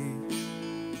saved.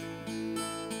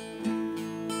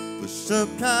 But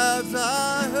sometimes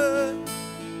I hurt,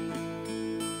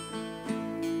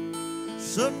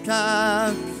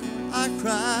 sometimes I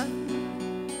cry,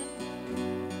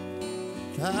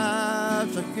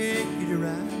 sometimes I can't get it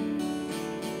right,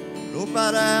 no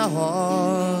matter how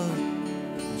hard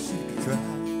I seem to try.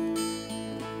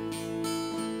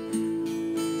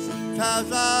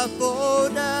 Sometimes I fall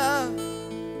down,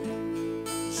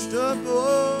 stumble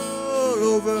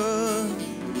over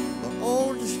my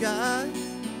own disguise.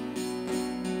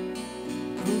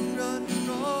 Nothing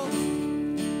wrong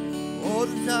all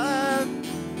the time,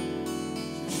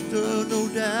 still no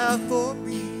doubt for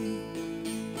me.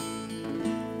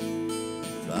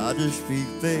 Try to speak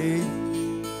faith,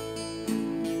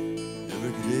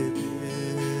 never get it,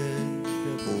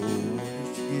 the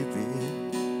boys give it.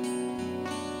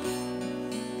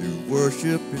 Do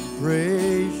worship and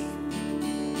praise,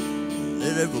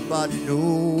 let everybody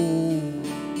know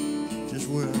just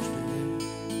where I stand.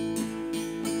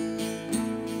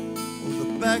 On the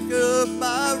back of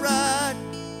my ride,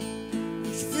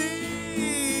 it's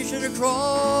fish and a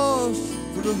cross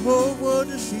for the whole world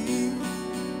to see.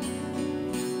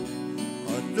 I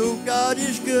know God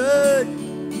is good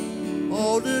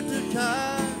all of the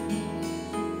time,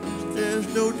 there's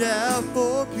no doubt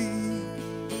for me.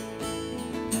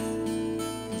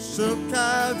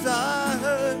 Sometimes I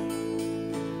hurt,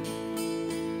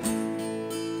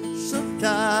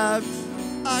 sometimes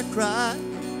I cry,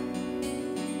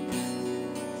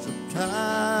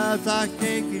 sometimes I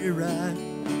can't get it right,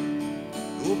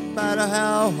 no matter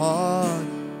how hard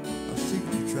I seem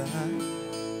to try.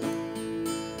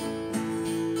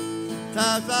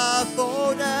 Sometimes I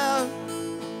fall down,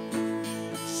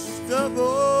 stumble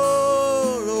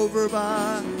over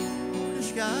my own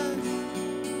disguise.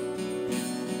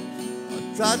 I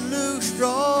try to look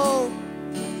strong,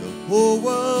 the whole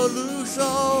world looks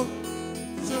on.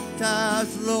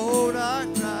 Sometimes alone I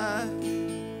cry,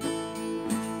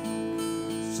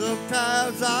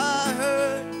 sometimes I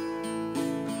hurt,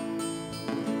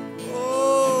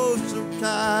 oh,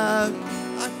 sometimes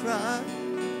I cry,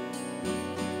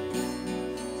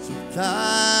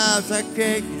 sometimes I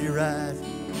can't get it right,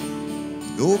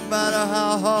 no matter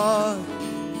how hard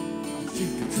I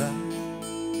seem to try.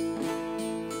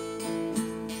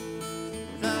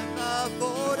 Sometimes I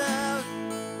fall down,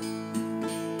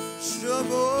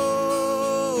 struggle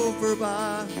over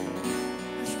my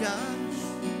disguise.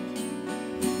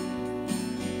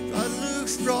 Try to look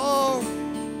strong,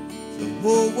 the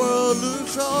whole world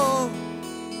looks on.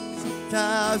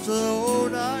 Sometimes,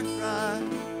 Lord, I cry.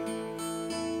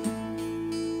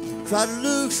 Try to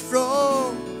look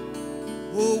strong,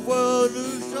 whole world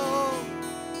looks strong.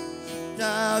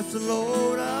 Sometimes,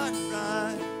 Lord, I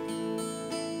cry.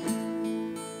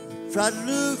 Try to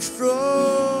look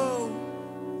strong,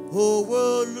 whole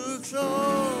world looks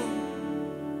strong.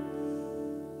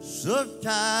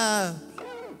 Sometimes,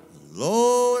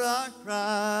 Lord, I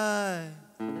cry.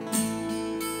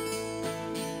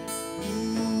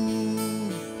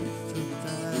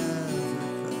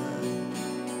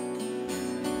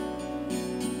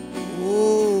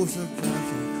 Oh, sometimes I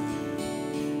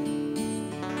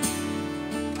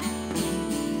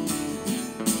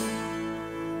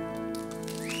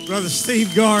cry. Brother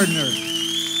Steve Gardner.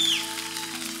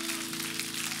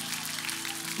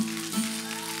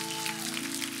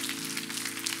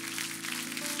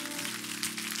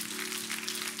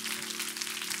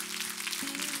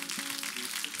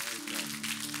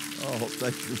 Oh,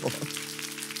 thank you, Lord.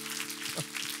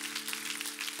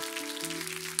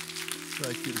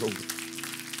 Thank you, Lord.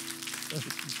 Thank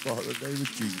you, Father, in the name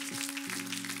of Jesus.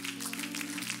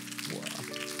 Wow.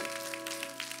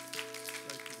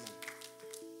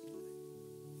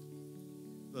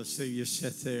 Let's see you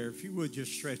sit there. If you would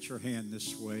just stretch your hand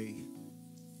this way.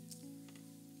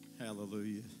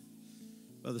 Hallelujah.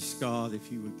 Brother Scott,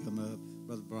 if you would come up.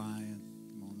 Brother Brian,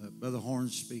 come on up. Brother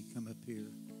Hornsby, come up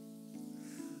here.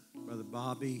 Brother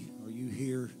Bobby, are you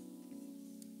here?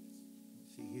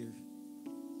 Is he here?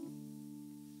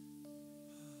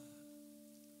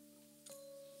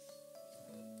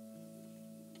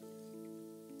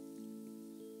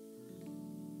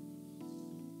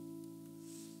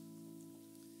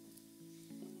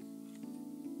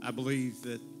 I believe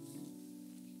that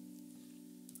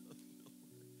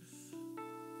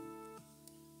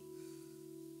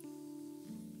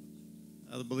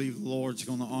the Lord's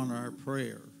going to honor our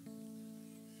prayer.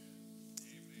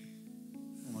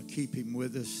 I'm going to keep him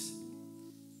with us.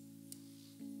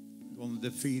 I'm going to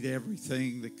defeat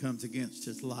everything that comes against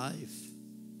his life.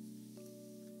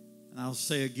 And I'll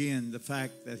say again, the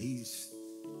fact that he's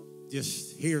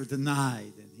just here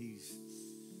tonight and he's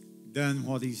done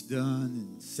what he's done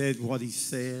and said what he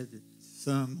said and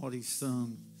sung what he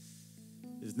sung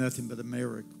is nothing but a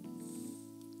miracle.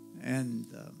 And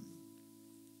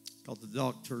because the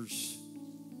doctors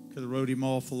could have wrote him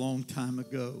off a long time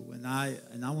ago. And I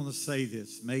want to say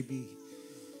this. Maybe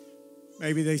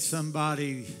there's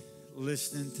somebody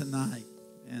listening tonight,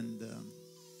 and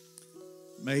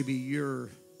maybe you're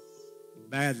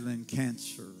battling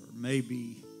cancer, or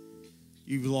maybe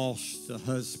you've lost a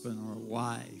husband or a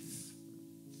wife.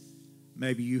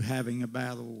 Maybe you having a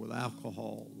battle with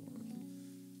alcohol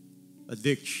or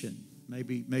addiction.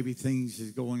 Maybe things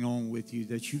is going on with you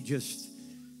that you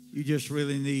just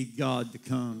really need God to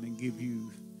come and give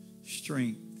you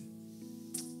strength,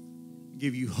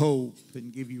 give you hope,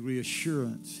 and give you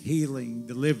reassurance, healing,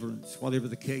 deliverance, whatever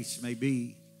the case may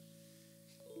be.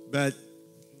 But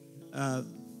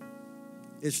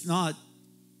it's not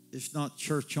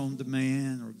church on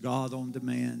demand or God on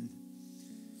demand.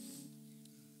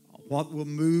 What will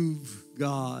move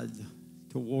God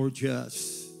towards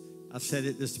us, I said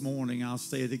it this morning, I'll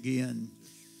say it again,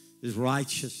 is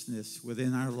righteousness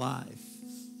within our life.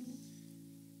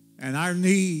 And our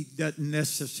need doesn't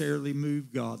necessarily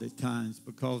move God at times,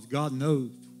 because God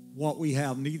knows what we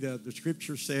have need of. The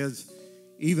scripture says,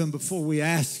 even before we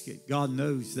ask it, God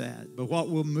knows that. But what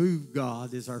will move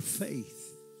God is our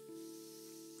faith.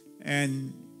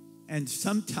 And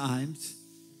sometimes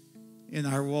in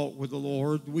our walk with the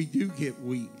Lord, we do get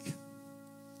weak.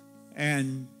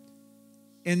 And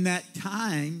in that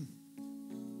time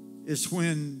is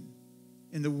when,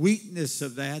 in the weakness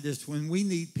of that, is when we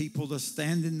need people to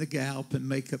stand in the gap and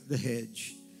make up the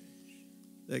hedge,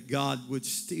 that God would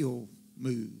still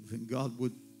move and God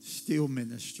would still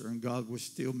minister and God would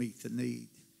still meet the need.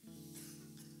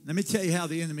 Let me tell you how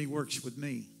the enemy works with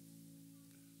me.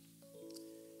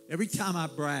 Every time I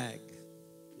brag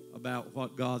about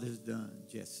what God has done,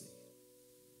 Jesse,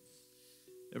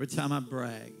 every time I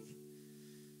brag,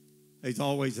 there's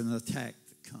always an attack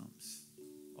that comes.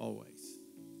 Always.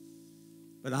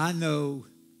 But I know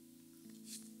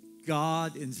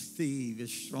God in Steve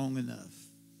is strong enough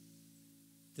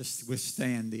to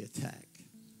withstand the attack.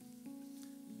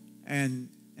 And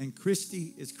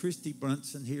Christy, is Christy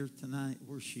Brunson here tonight?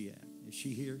 Where's she at? Is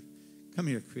she here? Come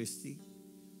here, Christy.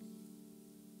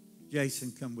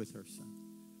 Jason, come with her, son.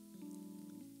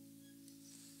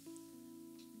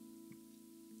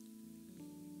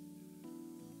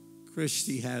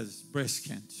 Christy has breast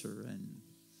cancer, and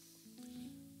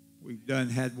we've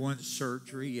had one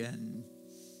surgery, and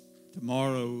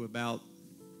tomorrow about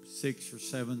 6 or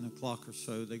 7 o'clock or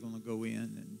so, they're going to go in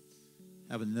and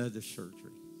have another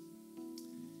surgery.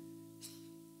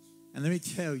 And let me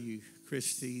tell you,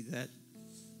 Christy, that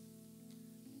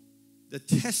the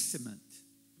testament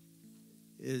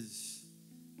is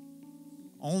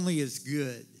only as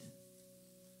good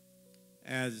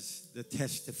as the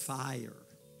testifier.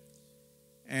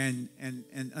 And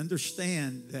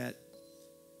understand that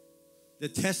the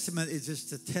testament is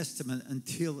just a testament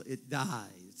until it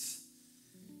dies.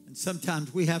 And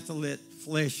sometimes we have to let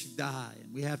flesh die,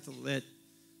 and we have to let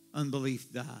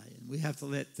unbelief die, and we have to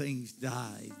let things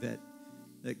die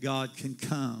that God can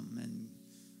come and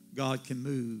God can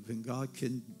move and God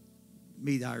can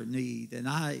meet our need. And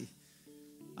I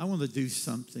want to do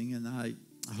something, and I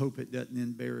hope it doesn't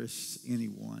embarrass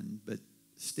anyone, but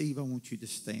Steve, I want you to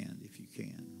stand if you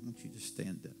can. I want you to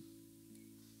stand up.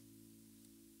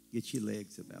 Get your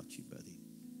legs about you, buddy.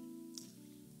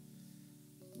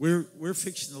 We're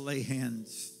fixing to lay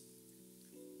hands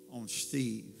on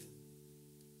Steve.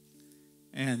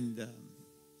 And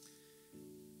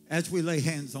as we lay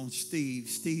hands on Steve,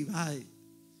 I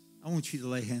want you to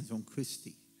lay hands on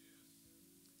Christy.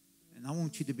 And I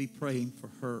want you to be praying for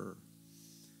her,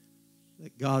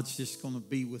 that God's just going to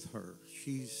be with her.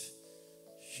 She's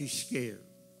scared,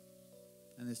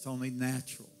 and it's only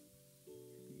natural.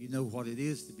 You know what it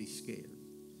is to be scared,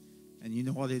 and you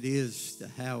know what it is to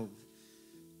have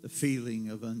the feeling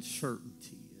of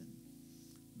uncertainty.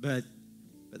 But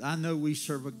I know we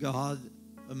serve a God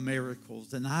of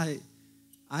miracles, and I've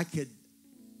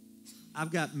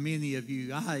got many of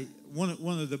you. One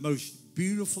of the most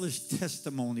beautifulest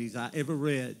testimonies I ever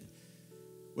read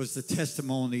was the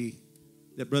testimony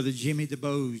that Brother Jimmy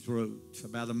DeBose wrote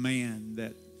about a man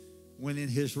that went in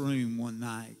his room one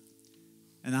night.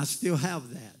 And I still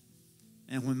have that.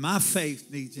 And when my faith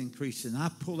needs increasing, I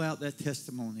pull out that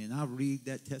testimony and I read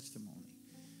that testimony.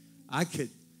 I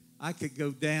could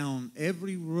go down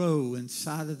every row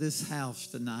inside of this house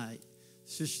tonight.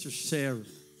 Sister Sarah,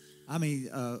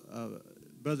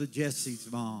 Brother Jesse's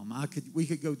mom. We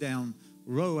could go down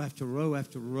row after row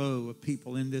after row of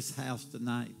people in this house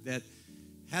tonight that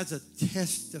has a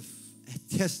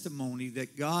testimony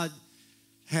that God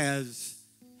has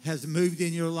moved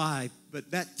in your life,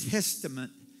 but that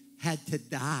testament had to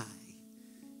die.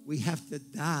 We have to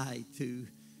die to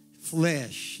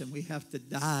flesh, and we have to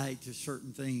die to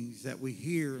certain things that we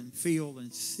hear and feel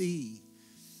and see.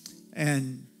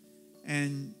 And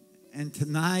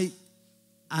tonight,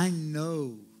 I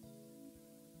know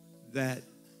that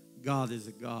God is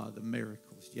a God of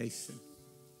miracles. Jason,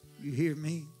 you hear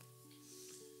me?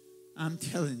 I'm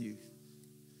telling you,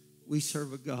 we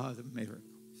serve a God of miracles.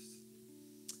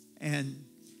 And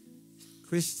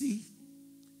Christy,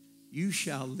 you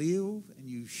shall live and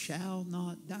you shall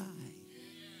not die.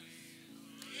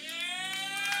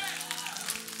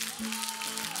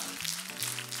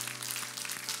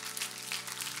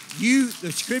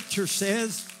 The scripture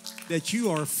says that you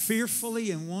are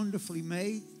fearfully and wonderfully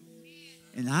made,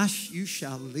 and you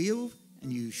shall live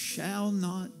and you shall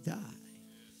not die.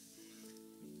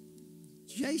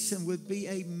 Jason would be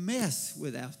a mess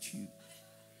without you.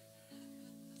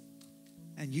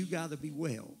 And you got to be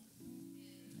well.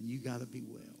 And you got to be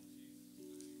well.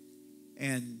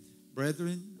 And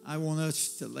brethren, I want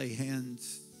us to lay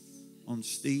hands on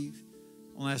Steve.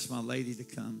 I want to ask my lady to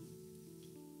come.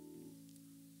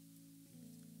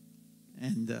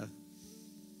 And the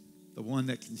one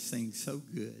that can sing so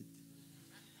good.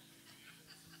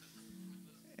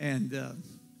 And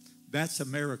that's a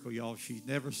miracle, y'all. She's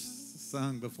never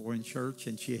sung before in church,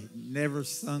 and she had never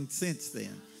sung since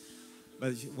then.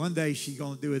 But one day she's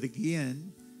going to do it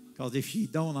again, because if she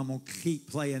don't, I'm going to keep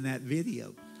playing that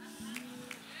video.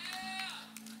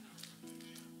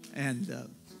 And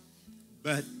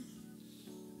but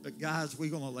guys, we're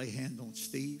going to lay hands on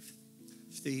Steve.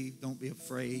 Steve, don't be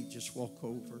afraid. Just walk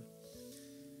over.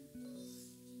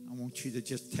 I want you to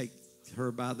just take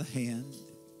her by the hand.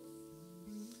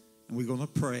 And we're going to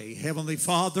pray. Heavenly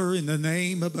Father, in the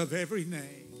name above every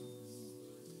name.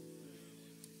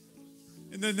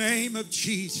 In the name of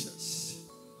Jesus.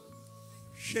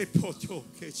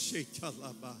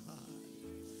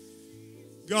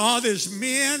 God, as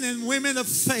men and women of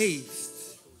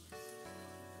faith,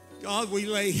 God, we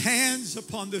lay hands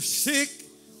upon the sick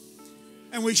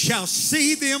and we shall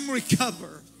see them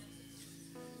recover.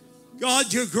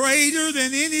 God, you're greater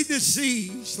than any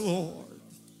disease, Lord.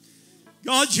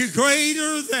 God, you're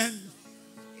greater than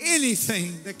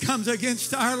anything that comes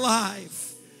against our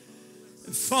life.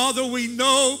 And Father, we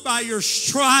know by your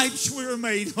stripes we are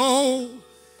made whole.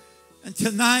 And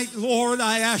tonight, Lord,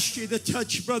 I ask you to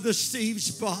touch Brother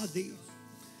Steve's body.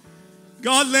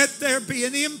 God, let there be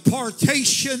an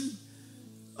impartation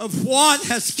of what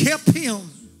has kept him.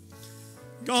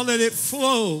 God, let it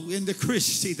flow into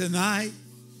Christy tonight.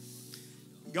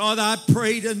 God, I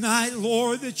pray tonight,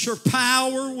 Lord, that your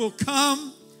power will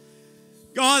come.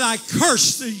 God, I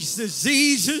curse these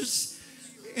diseases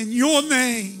in your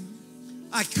name.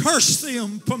 I curse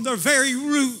them from their very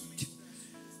root.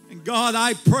 And God,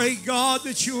 I pray, God,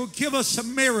 that you will give us a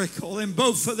miracle in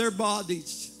both of their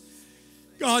bodies.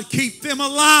 God, keep them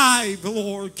alive,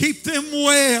 Lord. Keep them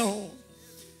well.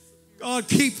 God,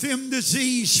 keep them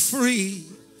disease-free.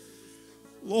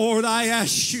 Lord, I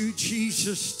ask you,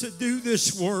 Jesus, to do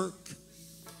this work.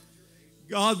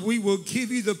 God, we will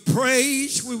give you the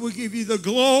praise. We will give you the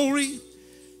glory.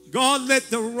 God, let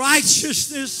the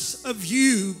righteousness of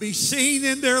you be seen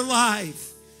in their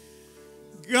life.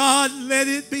 God, let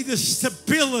it be the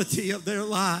stability of their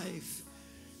life.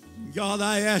 God,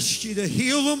 I ask you to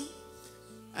heal them.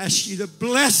 I ask you to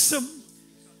bless them.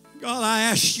 God, I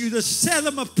ask you to set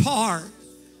them apart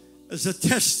as a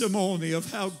testimony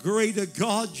of how great a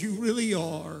God you really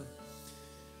are.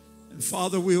 And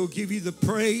Father, we'll give you the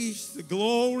praise, the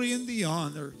glory, and the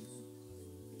honor.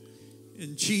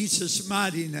 In Jesus'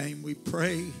 mighty name we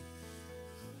pray.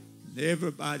 And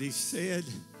everybody said,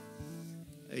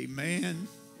 amen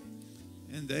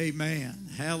and amen.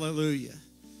 Hallelujah.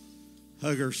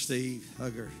 Hug her, Steve.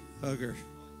 Hug her. Hug her.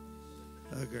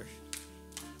 Hug her.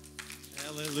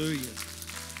 Hallelujah.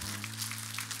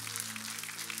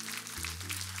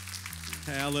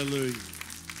 Hallelujah.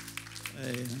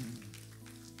 Amen.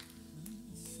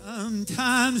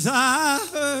 Sometimes I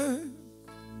hurt.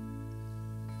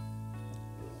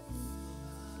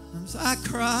 Sometimes I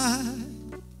cry.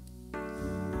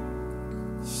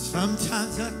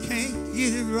 Sometimes I can't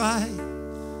get it right.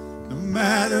 No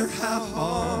matter how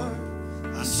hard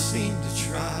I seem to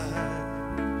try.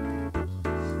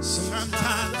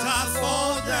 Sometimes I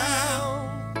fall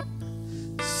down,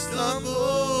 stumble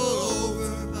over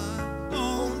my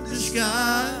own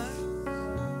disguise.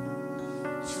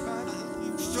 Try to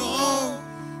look strong,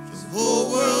 the whole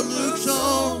world looks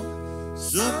on.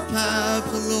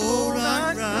 Sometimes alone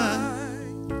I cry.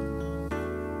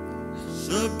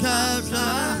 Sometimes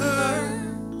I hurt.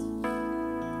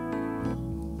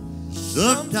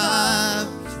 Sometimes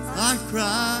I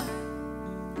cry.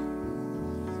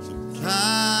 Sometimes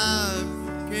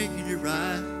I can't get it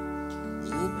right.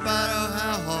 No matter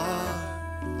how hard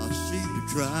I seem to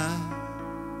try.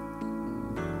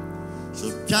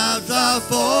 Sometimes I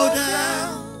fall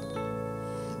down,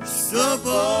 stumble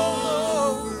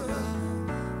over my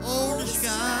own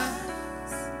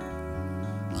disguise.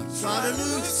 I try to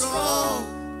look strong,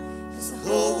 the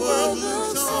whole world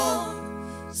looks on.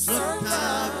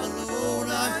 Sometimes alone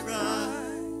I cry.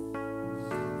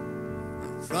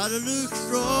 Try to look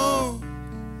strong,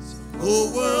 the whole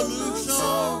world looks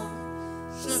on.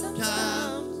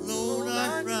 Sometimes alone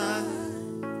I cry.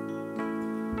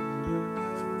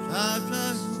 Sometimes I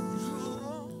look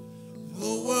strong, the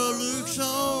whole world looks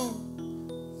on.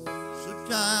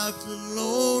 Sometimes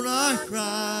alone I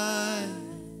cry.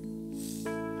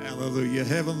 Hallelujah.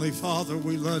 Heavenly Father,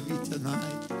 we love you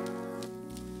tonight.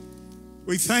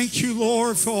 We thank you,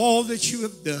 Lord, for all that you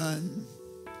have done.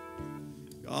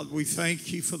 God, we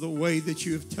thank you for the way that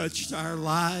you have touched our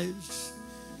lives,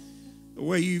 the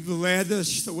way you've led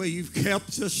us, the way you've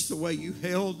kept us, the way you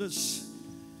held us.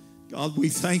 God, we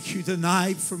thank you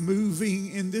tonight for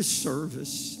moving in this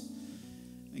service.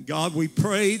 And God, we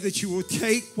pray that you will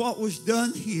take what was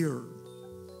done here,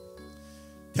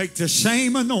 take the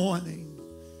same anointing,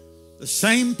 the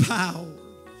same power.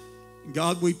 And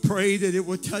God, we pray that it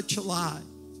will touch lives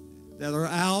that are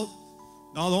out,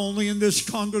 not only in this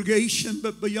congregation,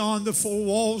 but beyond the four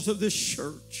walls of this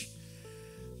church.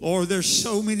 Lord, there's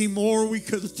so many more we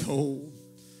could have told.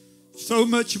 So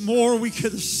much more we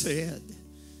could have said.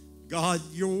 God,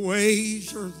 your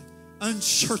ways are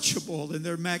unsearchable and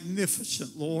they're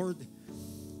magnificent, Lord.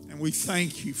 And we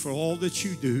thank you for all that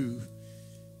you do.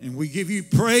 And we give you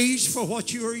praise for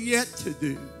what you are yet to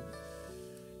do.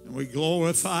 And we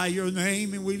glorify your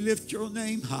name and we lift your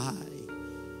name high.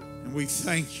 And we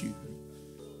thank you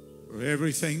for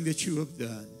everything that you have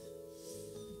done.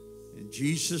 In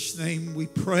Jesus' name we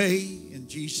pray. In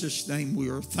Jesus' name we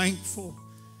are thankful.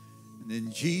 And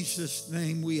in Jesus'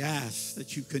 name we ask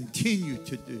that you continue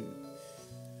to do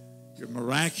your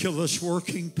miraculous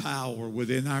working power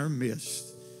within our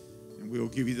midst. And we'll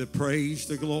give you the praise,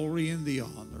 the glory, and the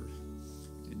honor.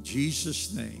 In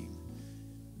Jesus' name.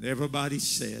 And everybody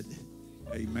said,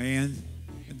 amen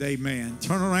and amen.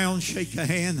 Turn around, shake a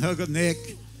hand, hug a neck.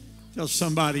 Tell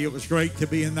somebody it was great to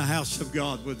be in the house of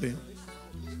God with them.